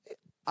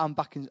 I'm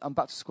back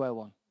to square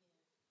one.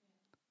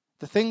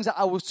 The things that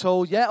I was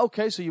told, yeah,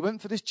 okay, so you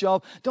went for this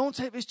job. Don't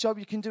take this job,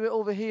 you can do it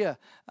over here.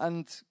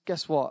 And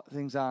guess what?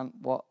 Things aren't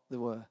what they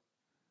were.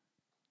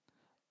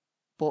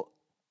 But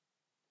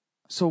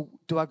So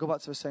do I go back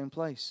to the same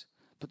place?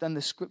 But then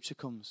the scripture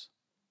comes.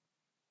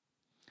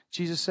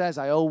 Jesus says,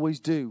 I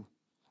always do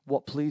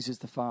what pleases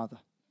the Father.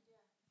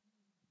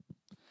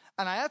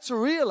 And I had to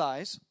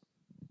realize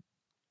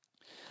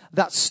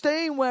that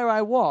staying where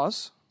I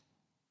was,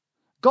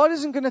 God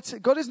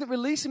isn't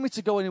releasing me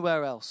to go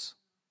anywhere else.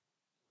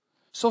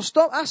 So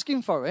stop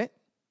asking for it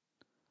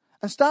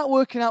and start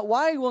working out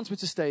why he wants me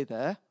to stay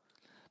there.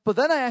 But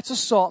then I had to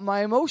sort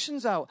my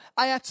emotions out.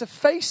 I had to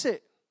face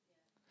it.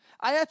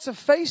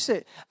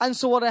 And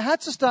so what I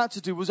had to start to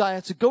do was I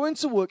had to go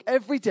into work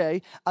every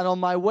day, and on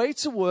my way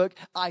to work,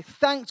 I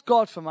thanked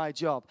God for my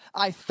job.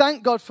 I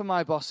thanked God for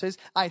my bosses.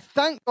 I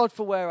thanked God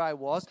for where I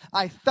was.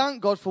 I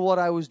thanked God for what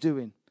I was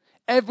doing.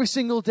 Every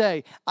single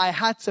day, I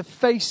had to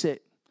face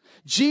it.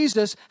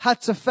 Jesus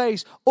had to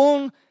face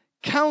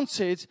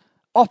uncounted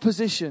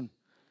opposition,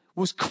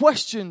 was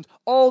questioned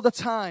all the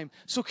time.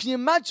 So can you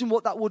imagine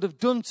what that would have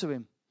done to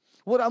him?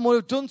 What that would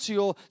have done to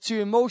your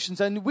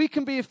emotions. And we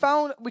can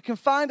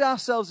find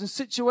ourselves in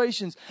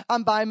situations,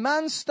 and by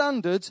man's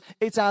standards,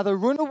 it's either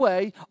run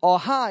away or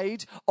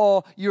hide,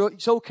 or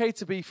it's okay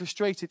to be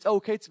frustrated. It's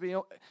okay to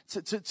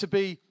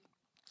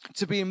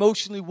be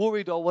emotionally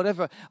worried or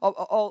whatever,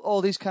 all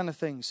these kind of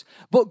things.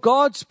 But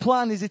God's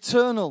plan is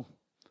eternal.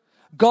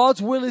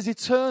 God's will is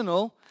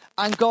eternal,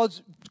 and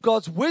God's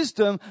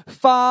wisdom is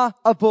far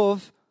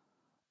above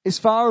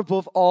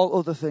all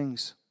other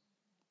things.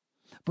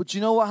 But do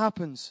you know what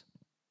happens?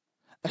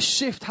 A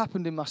shift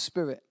happened in my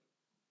spirit,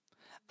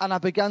 and I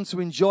began to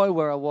enjoy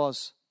where I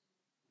was.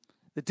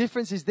 The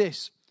difference is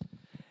this.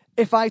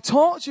 If I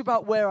talk to you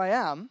about where I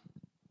am,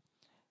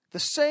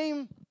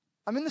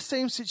 I'm in the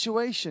same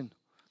situation,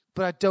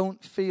 but I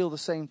don't feel the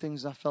same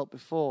things I felt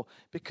before,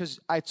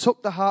 because I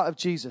took the heart of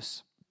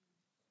Jesus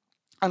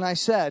and I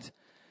said,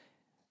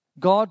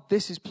 God,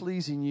 this is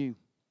pleasing you,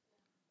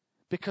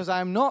 because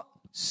I'm not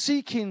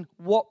seeking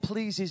what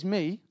pleases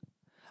me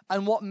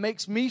and what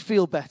makes me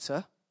feel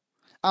better.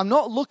 I'm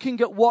not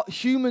looking at what the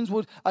human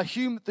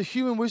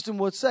wisdom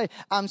would say.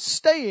 I'm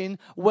staying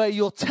where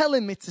you're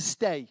telling me to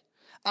stay.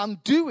 I'm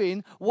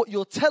doing what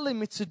you're telling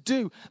me to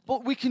do.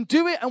 But we can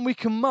do it and we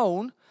can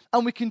moan,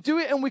 and we can do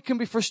it and we can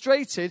be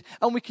frustrated,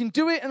 and we can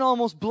do it and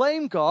almost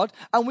blame God,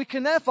 and we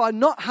can therefore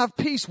not have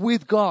peace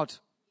with God.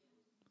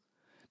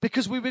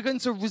 Because we begin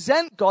to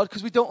resent God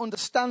because we don't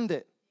understand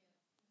it.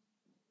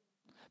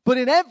 But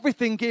in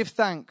everything, give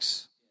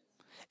thanks.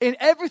 In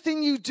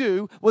everything you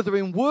do, whether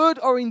in word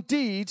or in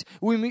deed,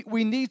 we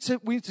need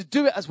to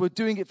do it as we're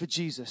doing it for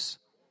Jesus.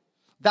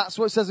 That's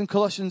what it says in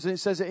Colossians, and it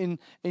says it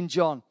in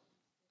John.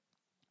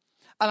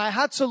 And I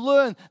had to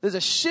learn there's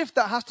a shift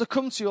that has to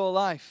come to your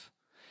life.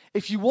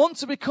 If you want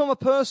to become a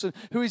person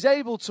who is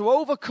able to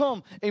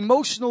overcome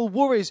emotional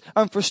worries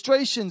and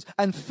frustrations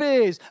and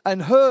fears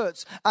and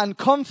hurts and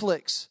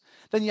conflicts,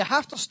 then you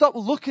have to stop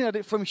looking at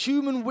it from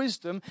human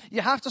wisdom. You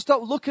have to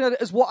stop looking at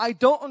it as what I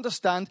don't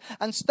understand,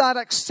 and start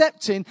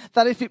accepting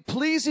that if it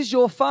pleases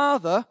your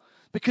Father,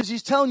 because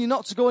he's telling you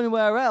not to go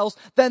anywhere else,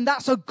 then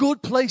that's a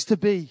good place to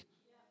be.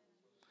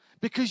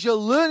 Because you're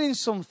learning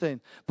something.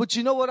 But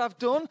you know what I've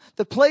done?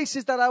 The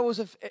places that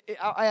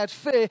I had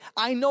fear,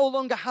 I no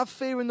longer have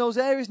fear in those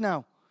areas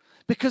now.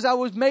 Because I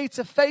was made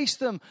to face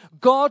them.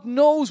 God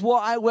knows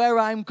where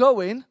I'm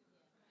going,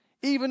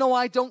 even though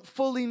I don't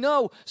fully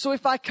know. So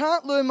if I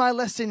can't learn my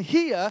lesson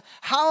here,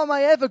 how am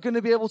I ever going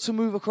to be able to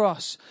move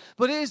across?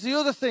 But here's the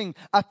other thing.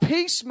 A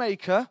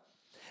peacemaker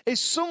is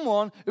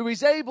someone who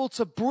is able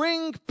to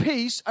bring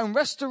peace and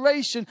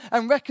restoration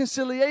and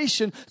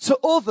reconciliation to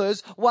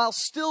others while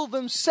still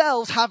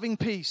themselves having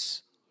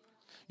peace.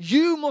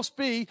 You must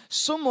be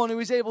someone who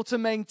is able to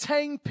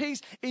maintain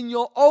peace in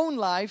your own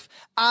life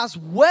as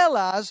well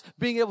as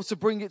being able to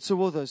bring it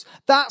to others.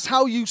 That's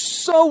how you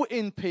sow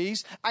in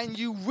peace and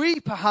you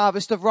reap a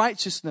harvest of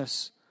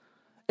righteousness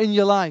in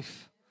your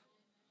life.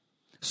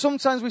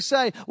 Sometimes we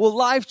say, well,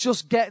 life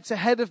just gets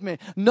ahead of me.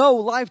 No,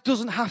 life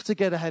doesn't have to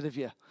get ahead of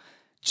you.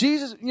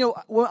 Jesus,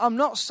 I'm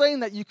not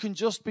saying that you can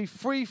just be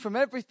free from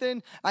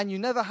everything and you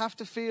never have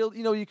to feel,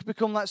 you can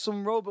become like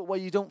some robot where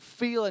you don't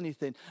feel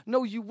anything.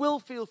 No, you will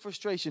feel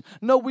frustration.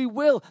 No, we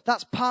will.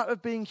 That's part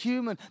of being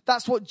human.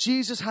 That's what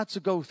Jesus had to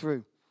go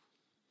through.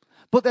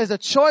 But there's a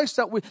choice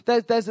that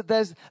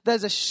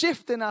there's a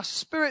shift in our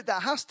spirit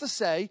that has to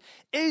say,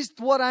 is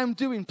what I'm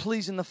doing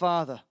pleasing the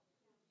Father?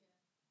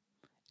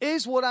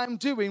 Is what I'm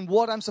doing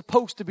what I'm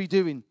supposed to be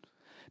doing?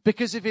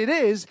 Because if it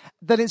is,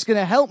 then it's going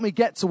to help me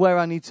get to where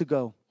I need to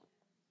go.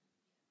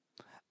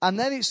 And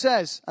then it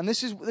says, and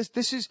this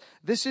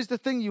is the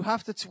thing you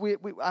have to,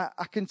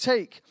 I can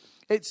take.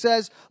 It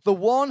says, the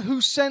one who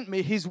sent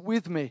me, he's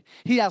with me.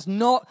 He has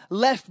not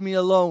left me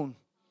alone.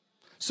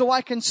 So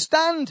I can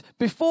stand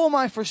before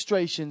my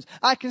frustrations.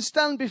 I can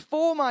stand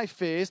before my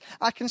fears.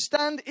 I can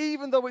stand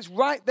even though it's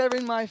right there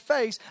in my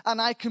face,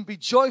 and I can be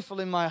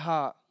joyful in my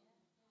heart.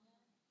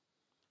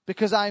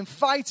 Because I'm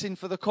fighting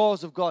for the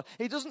cause of God.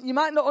 You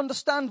might not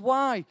understand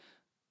why.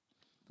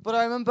 But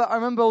I remember I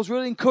was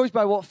really encouraged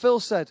by what Phil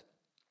said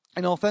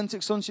in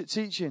Authentic Sonship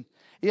Teaching.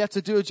 He had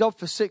to do a job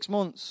for 6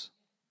 months.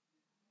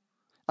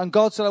 And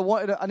God said,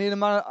 I need a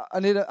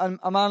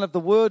man of the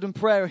word and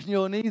prayer, and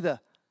you're neither.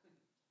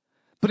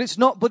 But it's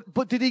not,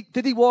 but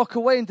did he walk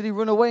away and did he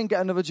run away and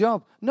get another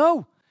job?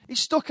 No. He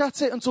stuck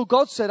at it until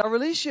God said, I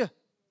release you.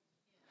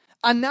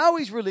 And now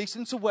he's released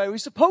into where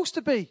he's supposed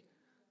to be.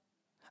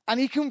 And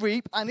he can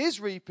reap and is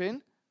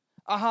reaping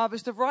a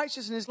harvest of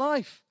righteousness in his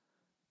life.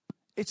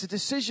 It's a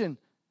decision.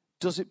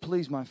 Does it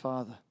please my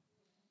Father?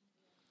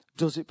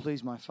 Does it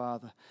please my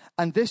Father?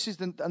 And this is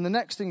the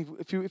next thing,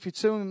 if you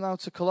turn now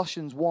to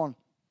Colossians 1.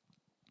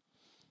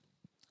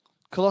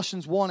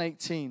 Colossians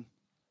 1:18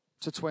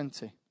 to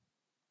 20.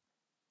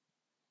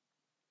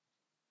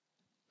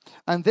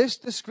 And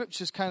the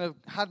scriptures kind of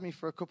had me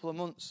for a couple of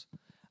months.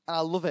 And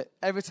I love it.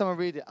 Every time I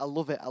read it, I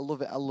love it, I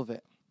love it, I love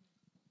it.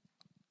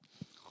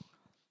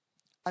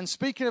 And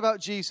speaking about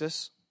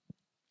Jesus,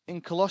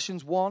 in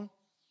Colossians 1,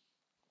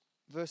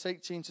 verse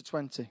 18 to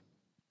 20.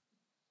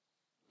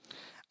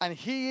 And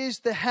he is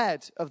the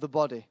head of the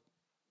body,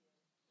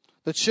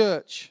 the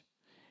church.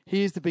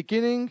 He is the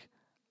beginning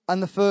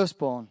and the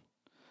firstborn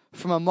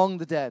from among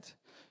the dead,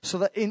 so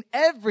that in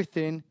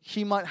everything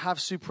he might have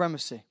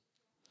supremacy.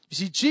 You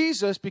see,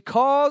 Jesus,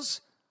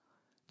 because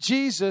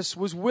Jesus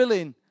was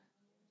willing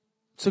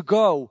to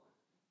go,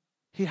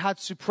 he had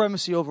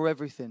supremacy over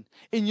everything.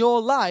 In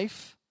your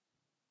life,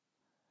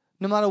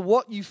 no matter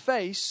what you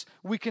face,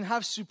 we can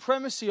have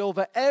supremacy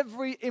over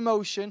every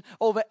emotion,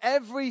 over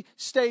every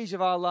stage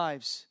of our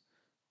lives,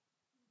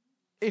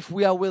 if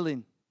we are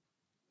willing,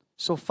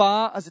 so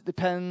far as it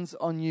depends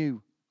on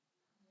you.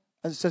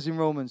 As it says in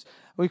Romans,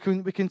 we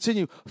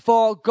continue.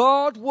 For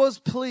God was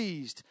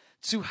pleased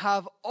to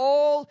have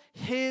all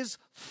his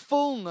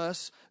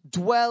fullness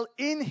dwell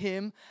in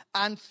him,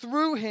 and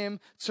through him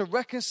to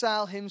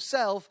reconcile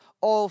himself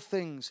all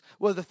things,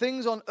 whether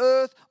things on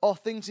earth or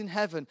things in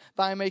heaven,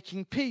 by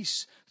making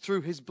peace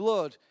through his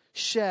blood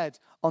shed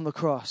on the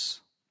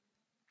cross.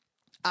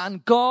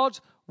 And God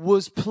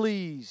was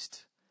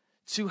pleased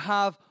to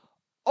have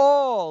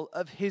all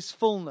of his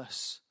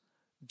fullness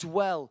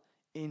dwell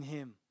in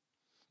him.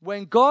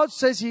 When God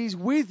says he's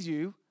with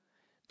you,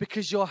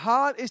 because your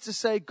heart is to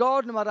say,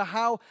 God, no matter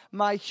how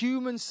my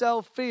human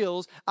self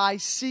feels, I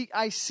seek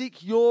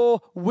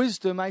your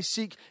wisdom, I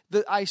seek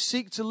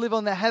to live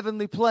on the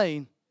heavenly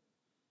plane,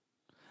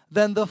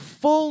 then the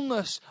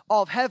fullness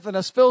of heaven,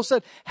 as Phil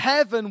said,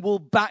 heaven will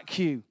back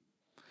you.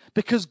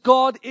 Because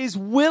God is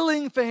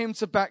willing for him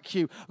to back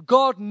you.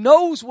 God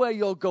knows where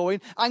you're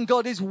going, and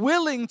God is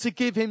willing to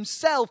give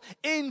himself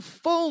in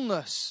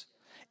fullness.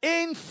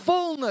 In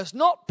fullness,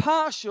 not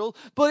partial,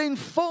 but in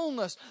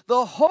fullness,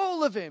 the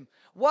whole of him.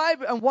 Why?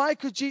 And why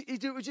could he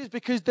do it with Jesus?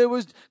 Because there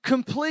was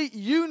complete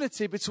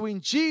unity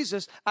between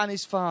Jesus and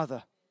his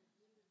Father.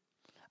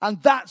 And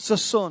that's a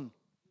son.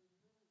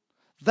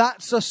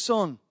 That's a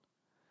son.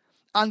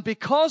 And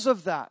because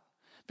of that,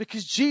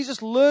 because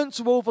Jesus learned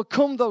to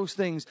overcome those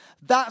things,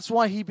 that's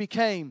why he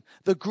became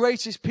the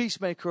greatest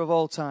peacemaker of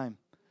all time.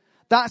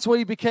 That's why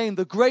he became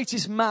the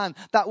greatest man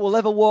that will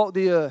ever walk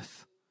the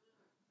earth.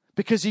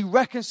 Because he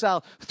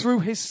reconciled through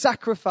his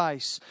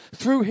sacrifice,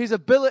 through his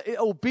ability,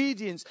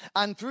 obedience,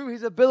 and through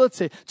his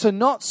ability to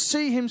not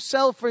see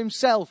himself for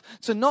himself,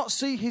 to not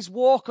see his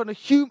walk on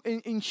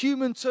in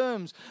human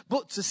terms,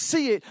 but to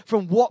see it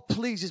from what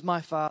pleases my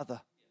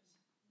Father.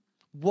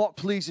 What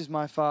pleases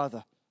my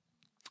Father.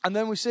 And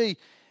then we see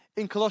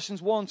in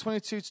Colossians 1,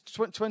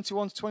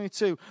 21 to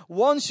 22,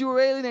 once you were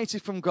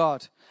alienated from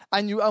God,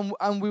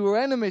 and we were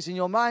enemies in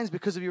your minds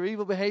because of your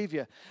evil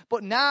behavior,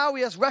 but now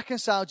he has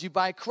reconciled you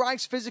by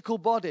Christ's physical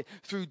body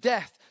through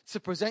death to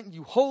present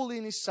you holy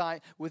in his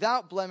sight,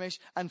 without blemish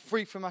and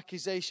free from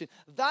accusation.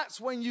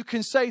 That's when you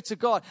can say to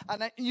God,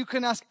 and you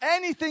can ask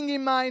anything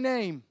in my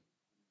name.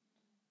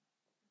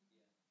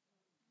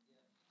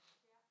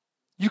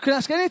 You can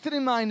ask anything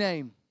in my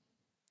name.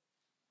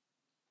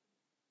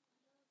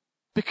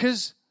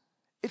 Because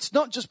it's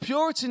not just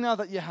purity now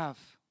that you have,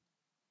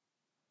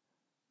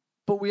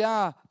 but we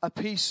are a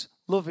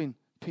peace-loving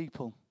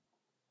people.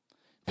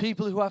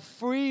 People who have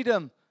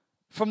freedom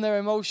from their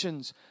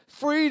emotions,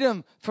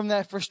 freedom from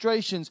their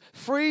frustrations,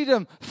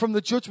 freedom from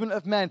the judgment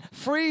of men,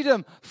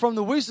 freedom from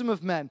the wisdom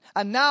of men.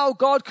 And now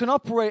God can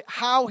operate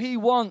how he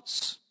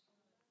wants,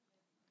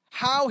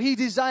 how he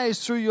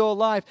desires through your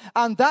life.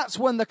 And that's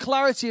when the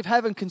clarity of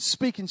heaven can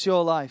speak into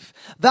your life.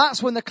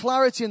 That's when the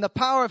clarity and the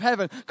power of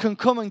heaven can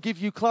come and give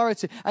you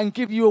clarity and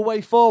give you a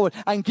way forward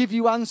and give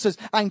you answers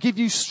and give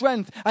you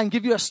strength and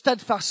give you a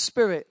steadfast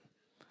spirit.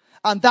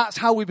 And that's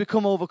how we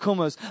become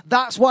overcomers.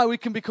 That's why we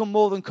can become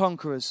more than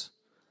conquerors.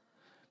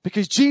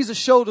 Because Jesus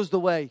showed us the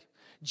way.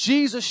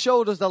 Jesus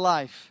showed us the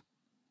life.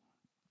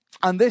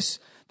 And this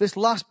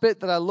last bit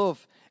that I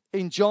love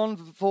in John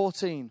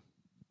 14.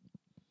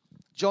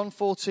 John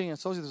 14, I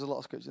told you there's a lot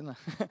of scripture, isn't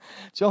there?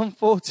 John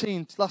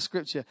 14, last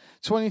scripture,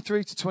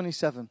 23 to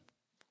 27.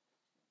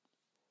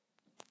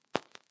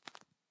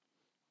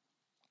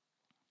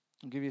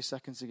 I'll give you a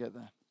second to get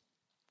there.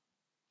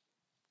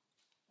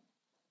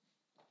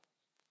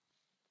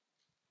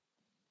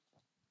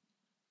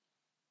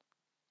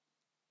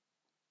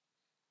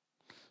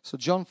 So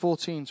John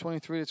 14,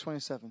 23 to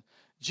 27.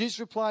 Jesus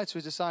replied to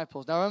his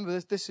disciples. Now remember,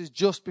 this is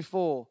just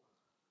before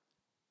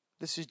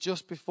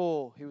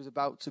he was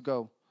about to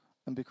go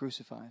and be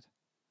crucified.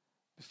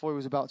 Before he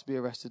was about to be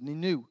arrested. And he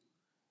knew.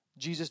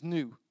 Jesus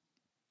knew.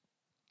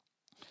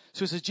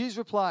 So it says, Jesus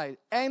replied,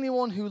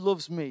 anyone who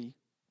loves me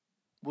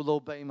will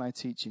obey my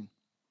teaching.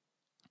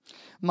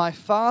 My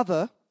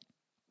Father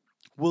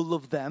will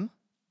love them.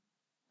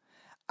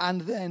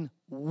 And then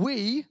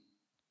we,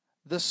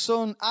 the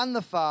Son and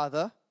the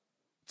Father,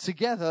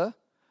 together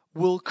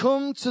will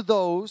come to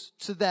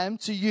them,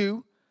 to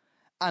you,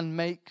 and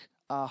make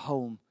our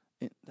home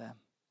in them.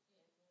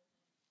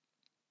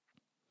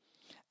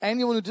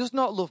 Anyone who does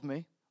not love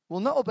me will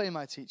not obey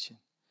my teaching.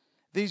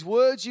 These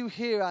words you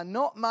hear are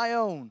not my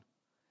own.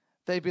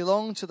 They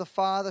belong to the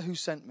Father who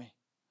sent me.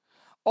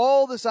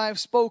 All this I have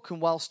spoken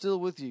while still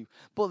with you.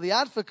 But the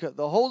Advocate,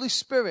 the Holy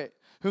Spirit,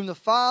 whom the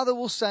Father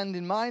will send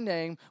in my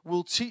name,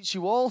 will teach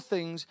you all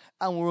things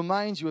and will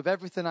remind you of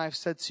everything I have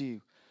said to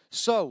you.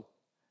 So,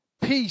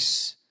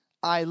 peace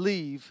I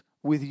leave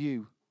with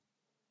you.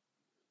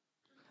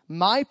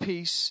 My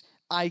peace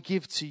I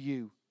give to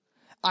you.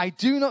 I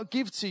do not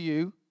give to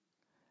you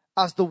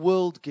as the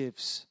world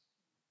gives.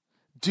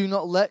 Do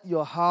not let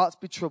your hearts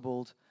be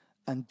troubled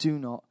and do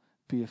not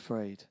be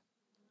afraid.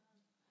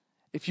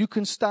 If you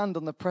can stand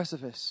on the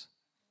precipice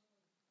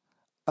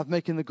of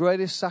making the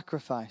greatest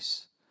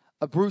sacrifice,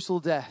 a brutal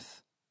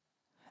death,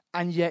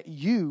 and yet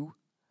you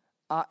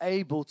are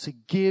able to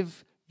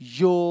give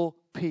your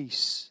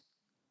peace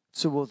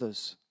to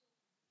others,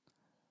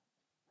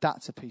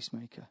 that's a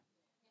peacemaker.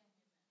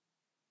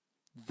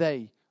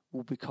 They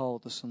will be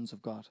called the sons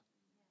of God.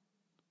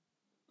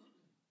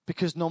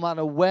 Because no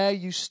matter where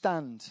you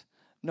stand,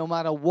 no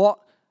matter what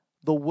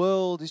the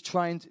world is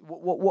trying to,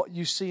 what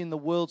you see in the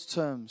world's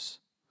terms,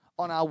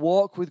 on our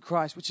walk with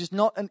Christ, which is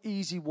not an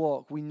easy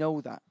walk, we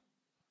know that.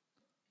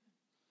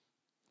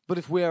 But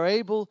if we are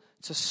able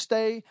to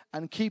stay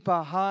and keep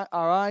our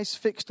eyes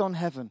fixed on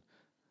heaven,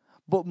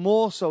 but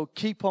more so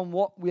keep on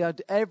what we are,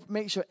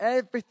 make sure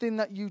everything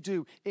that you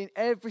do in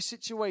every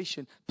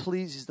situation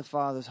pleases the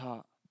Father's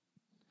heart.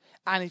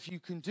 And if you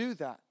can do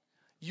that,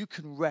 you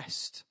can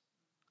rest.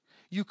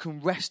 You can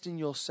rest in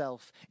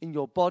yourself, in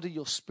your body,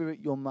 your spirit,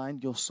 your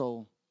mind, your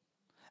soul.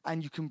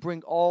 And you can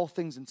bring all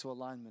things into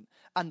alignment.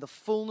 And the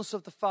fullness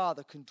of the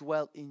Father can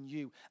dwell in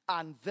you.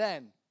 And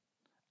then,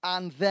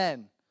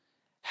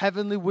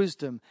 heavenly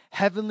wisdom,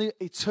 heavenly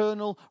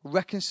eternal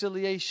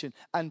reconciliation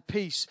and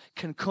peace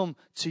can come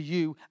to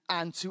you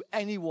and to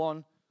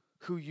anyone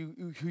who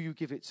you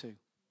give it to.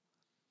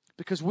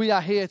 Because we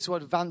are here to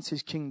advance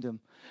his kingdom.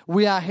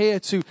 We are here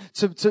to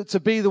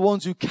be the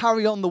ones who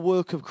carry on the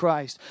work of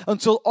Christ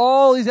until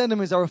all his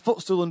enemies are a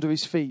footstool under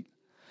his feet.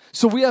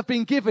 So we have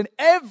been given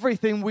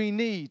everything we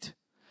need.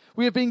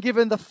 We have been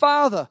given the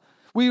Father.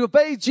 We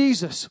obey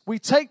Jesus. We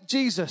take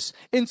Jesus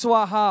into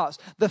our hearts.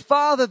 The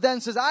Father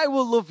then says, I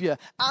will love you.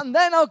 And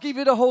then I'll give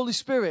you the Holy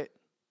Spirit.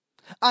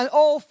 And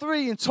all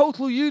three in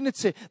total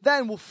unity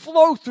then will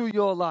flow through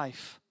your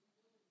life.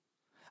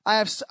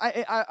 I'll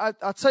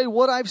tell you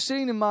what I've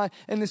seen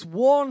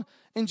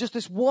in just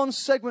this one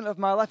segment of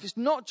my life. It's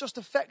not just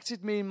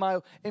affected me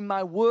in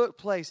my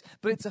workplace,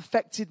 but it's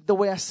affected the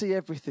way I see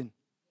everything.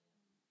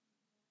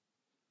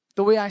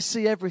 The way I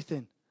see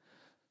everything.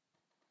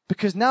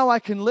 Because now I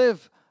can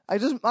live. It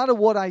doesn't matter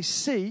what I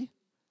see.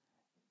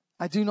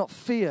 I do not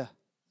fear.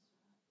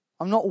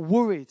 I'm not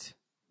worried.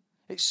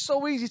 It's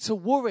so easy to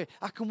worry.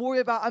 I can worry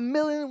about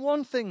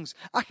 1,000,001 things.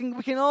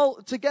 We can all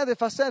together.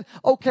 If I said,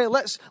 okay,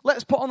 let's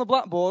put on the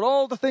blackboard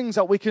all the things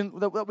that we can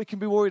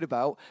be worried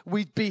about,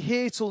 we'd be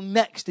here till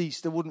next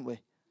Easter, wouldn't we?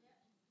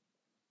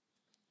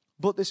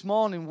 But this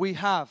morning we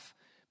have,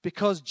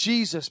 because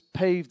Jesus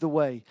paved the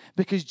way,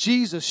 because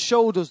Jesus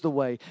showed us the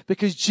way,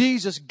 because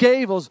Jesus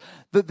gave us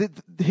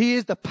he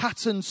is the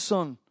patterned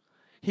son.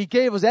 He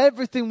gave us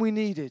everything we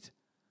needed.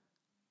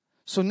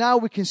 So now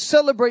we can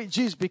celebrate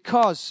Jesus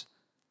because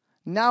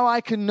now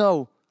I can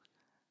know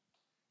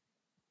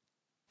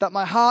that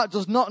my heart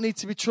does not need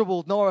to be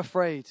troubled nor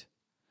afraid.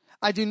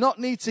 I do not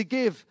need to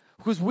give,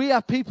 because we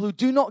are people who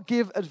do not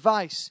give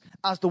advice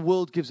as the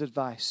world gives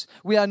advice.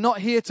 We are not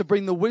here to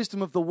bring the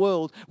wisdom of the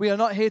world. We are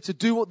not here to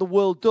do what the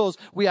world does.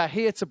 We are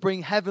here to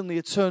bring heavenly,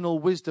 eternal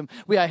wisdom.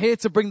 We are here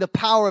to bring the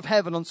power of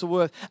heaven onto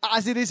earth.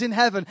 As it is in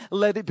heaven,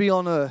 let it be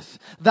on earth.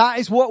 That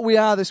is what we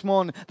are this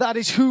morning. That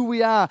is who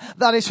we are.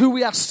 That is who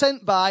we are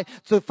sent by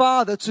the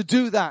Father to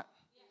do that.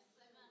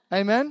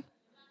 Amen?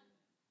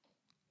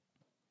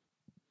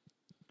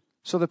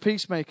 So the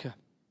peacemaker.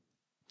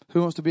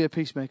 Who wants to be a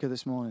peacemaker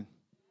this morning?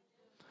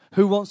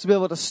 Who wants to be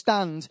able to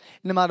stand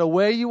no matter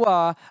where you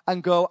are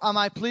and go, am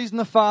I pleasing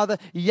the Father?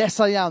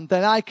 Yes, I am.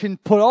 Then I can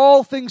put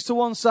all things to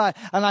one side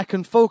and I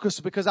can focus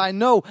because I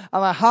know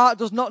and my heart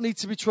does not need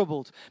to be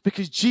troubled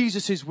because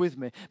Jesus is with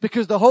me,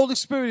 because the Holy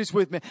Spirit is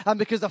with me, and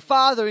because the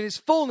Father in his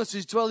fullness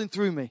is dwelling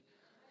through me.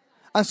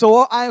 And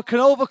so I can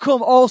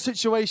overcome all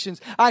situations.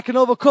 I can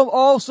overcome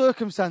all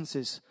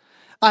circumstances.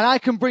 And I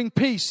can bring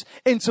peace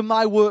into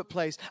my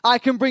workplace. I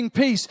can bring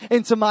peace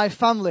into my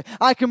family.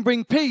 I can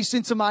bring peace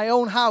into my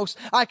own house.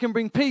 I can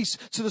bring peace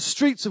to the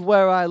streets of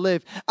where I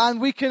live. And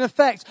we can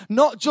affect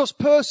not just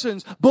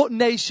persons, but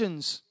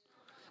nations.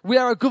 We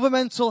are a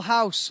governmental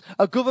house.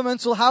 A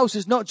governmental house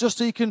is not just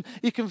so you can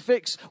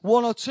fix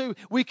one or two.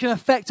 We can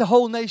affect a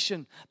whole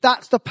nation.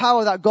 That's the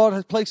power that God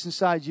has placed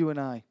inside you and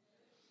I.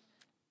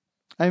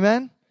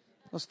 Amen?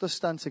 Let's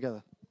stand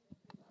together.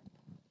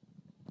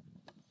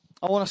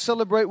 I want to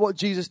celebrate what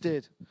Jesus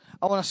did.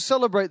 I want to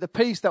celebrate the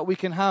peace that we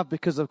can have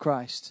because of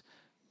Christ.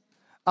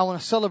 I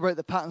want to celebrate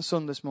the pattern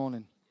son this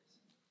morning.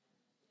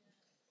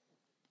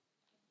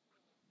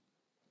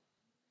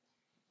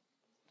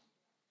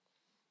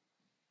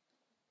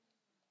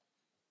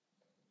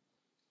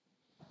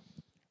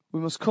 We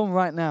must come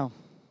right now.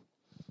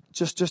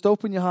 Just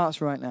open your hearts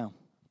right now.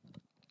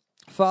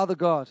 Father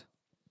God,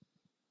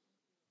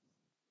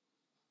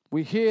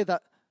 we hear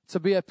that to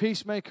be a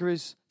peacemaker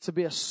is to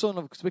be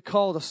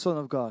called a son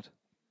of God.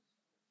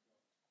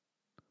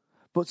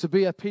 But to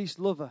be a peace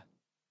lover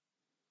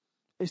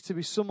is to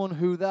be someone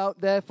who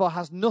therefore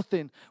has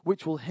nothing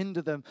which will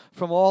hinder them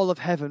from all of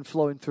heaven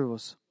flowing through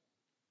us.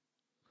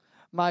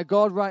 My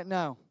God, right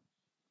now,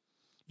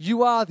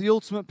 you are the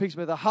ultimate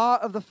peacemaker. The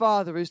heart of the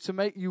Father is to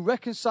make you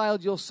reconcile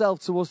yourself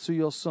to us through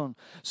your Son.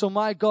 So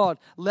my God,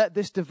 let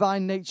this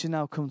divine nature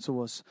now come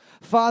to us.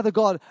 Father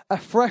God,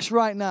 afresh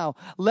right now,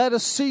 let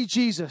us see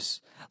Jesus.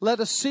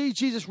 Let us see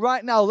Jesus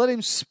right now. Let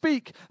him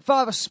speak.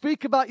 Father,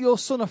 speak about your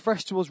Son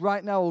afresh to us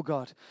right now, oh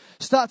God.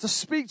 Start to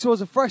speak to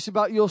us afresh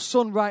about your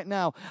Son right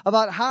now.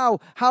 About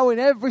how in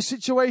every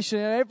situation,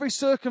 in every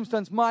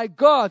circumstance, my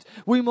God,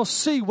 we must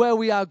see where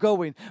we are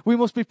going. We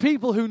must be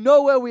people who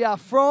know where we are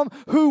from,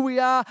 who we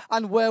are,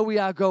 and where we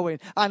are going.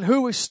 And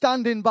who is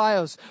standing by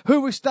us.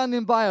 Who is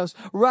standing by us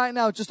right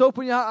now. Just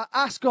open your heart.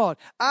 Ask God.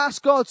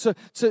 Ask God to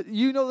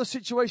you know the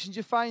situations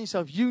you find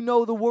yourself. You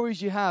know the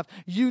worries you have.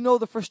 You know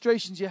the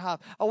frustrations you have.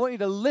 I want you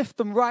to lift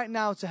them right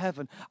now to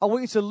heaven. I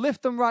want you to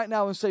lift them right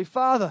now and say,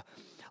 Father,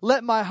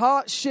 let my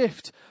heart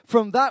shift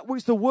from that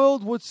which the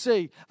world would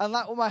see and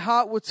that what my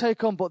heart would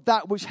take on, but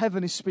that which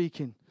heaven is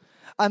speaking.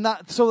 And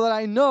that so that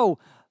I know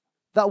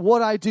that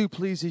what I do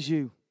pleases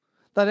you.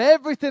 That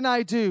everything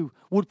I do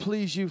would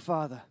please you,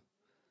 Father.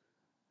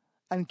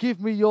 And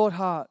give me your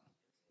heart.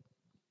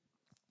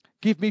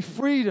 Give me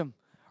freedom.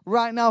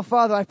 Right now,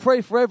 Father, I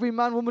pray for every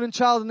man, woman, and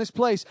child in this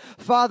place.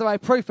 Father, I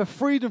pray for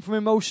freedom from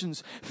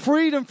emotions,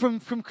 freedom from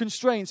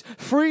constraints,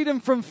 freedom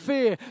from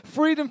fear,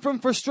 freedom from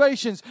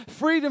frustrations,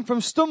 freedom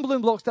from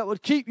stumbling blocks that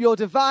would keep your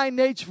divine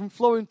nature from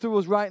flowing through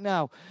us right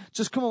now.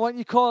 Just come on, why don't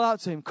you call out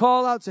to him?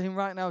 Call out to him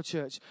right now,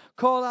 church.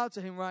 Call out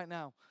to him right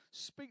now.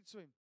 Speak to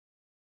him.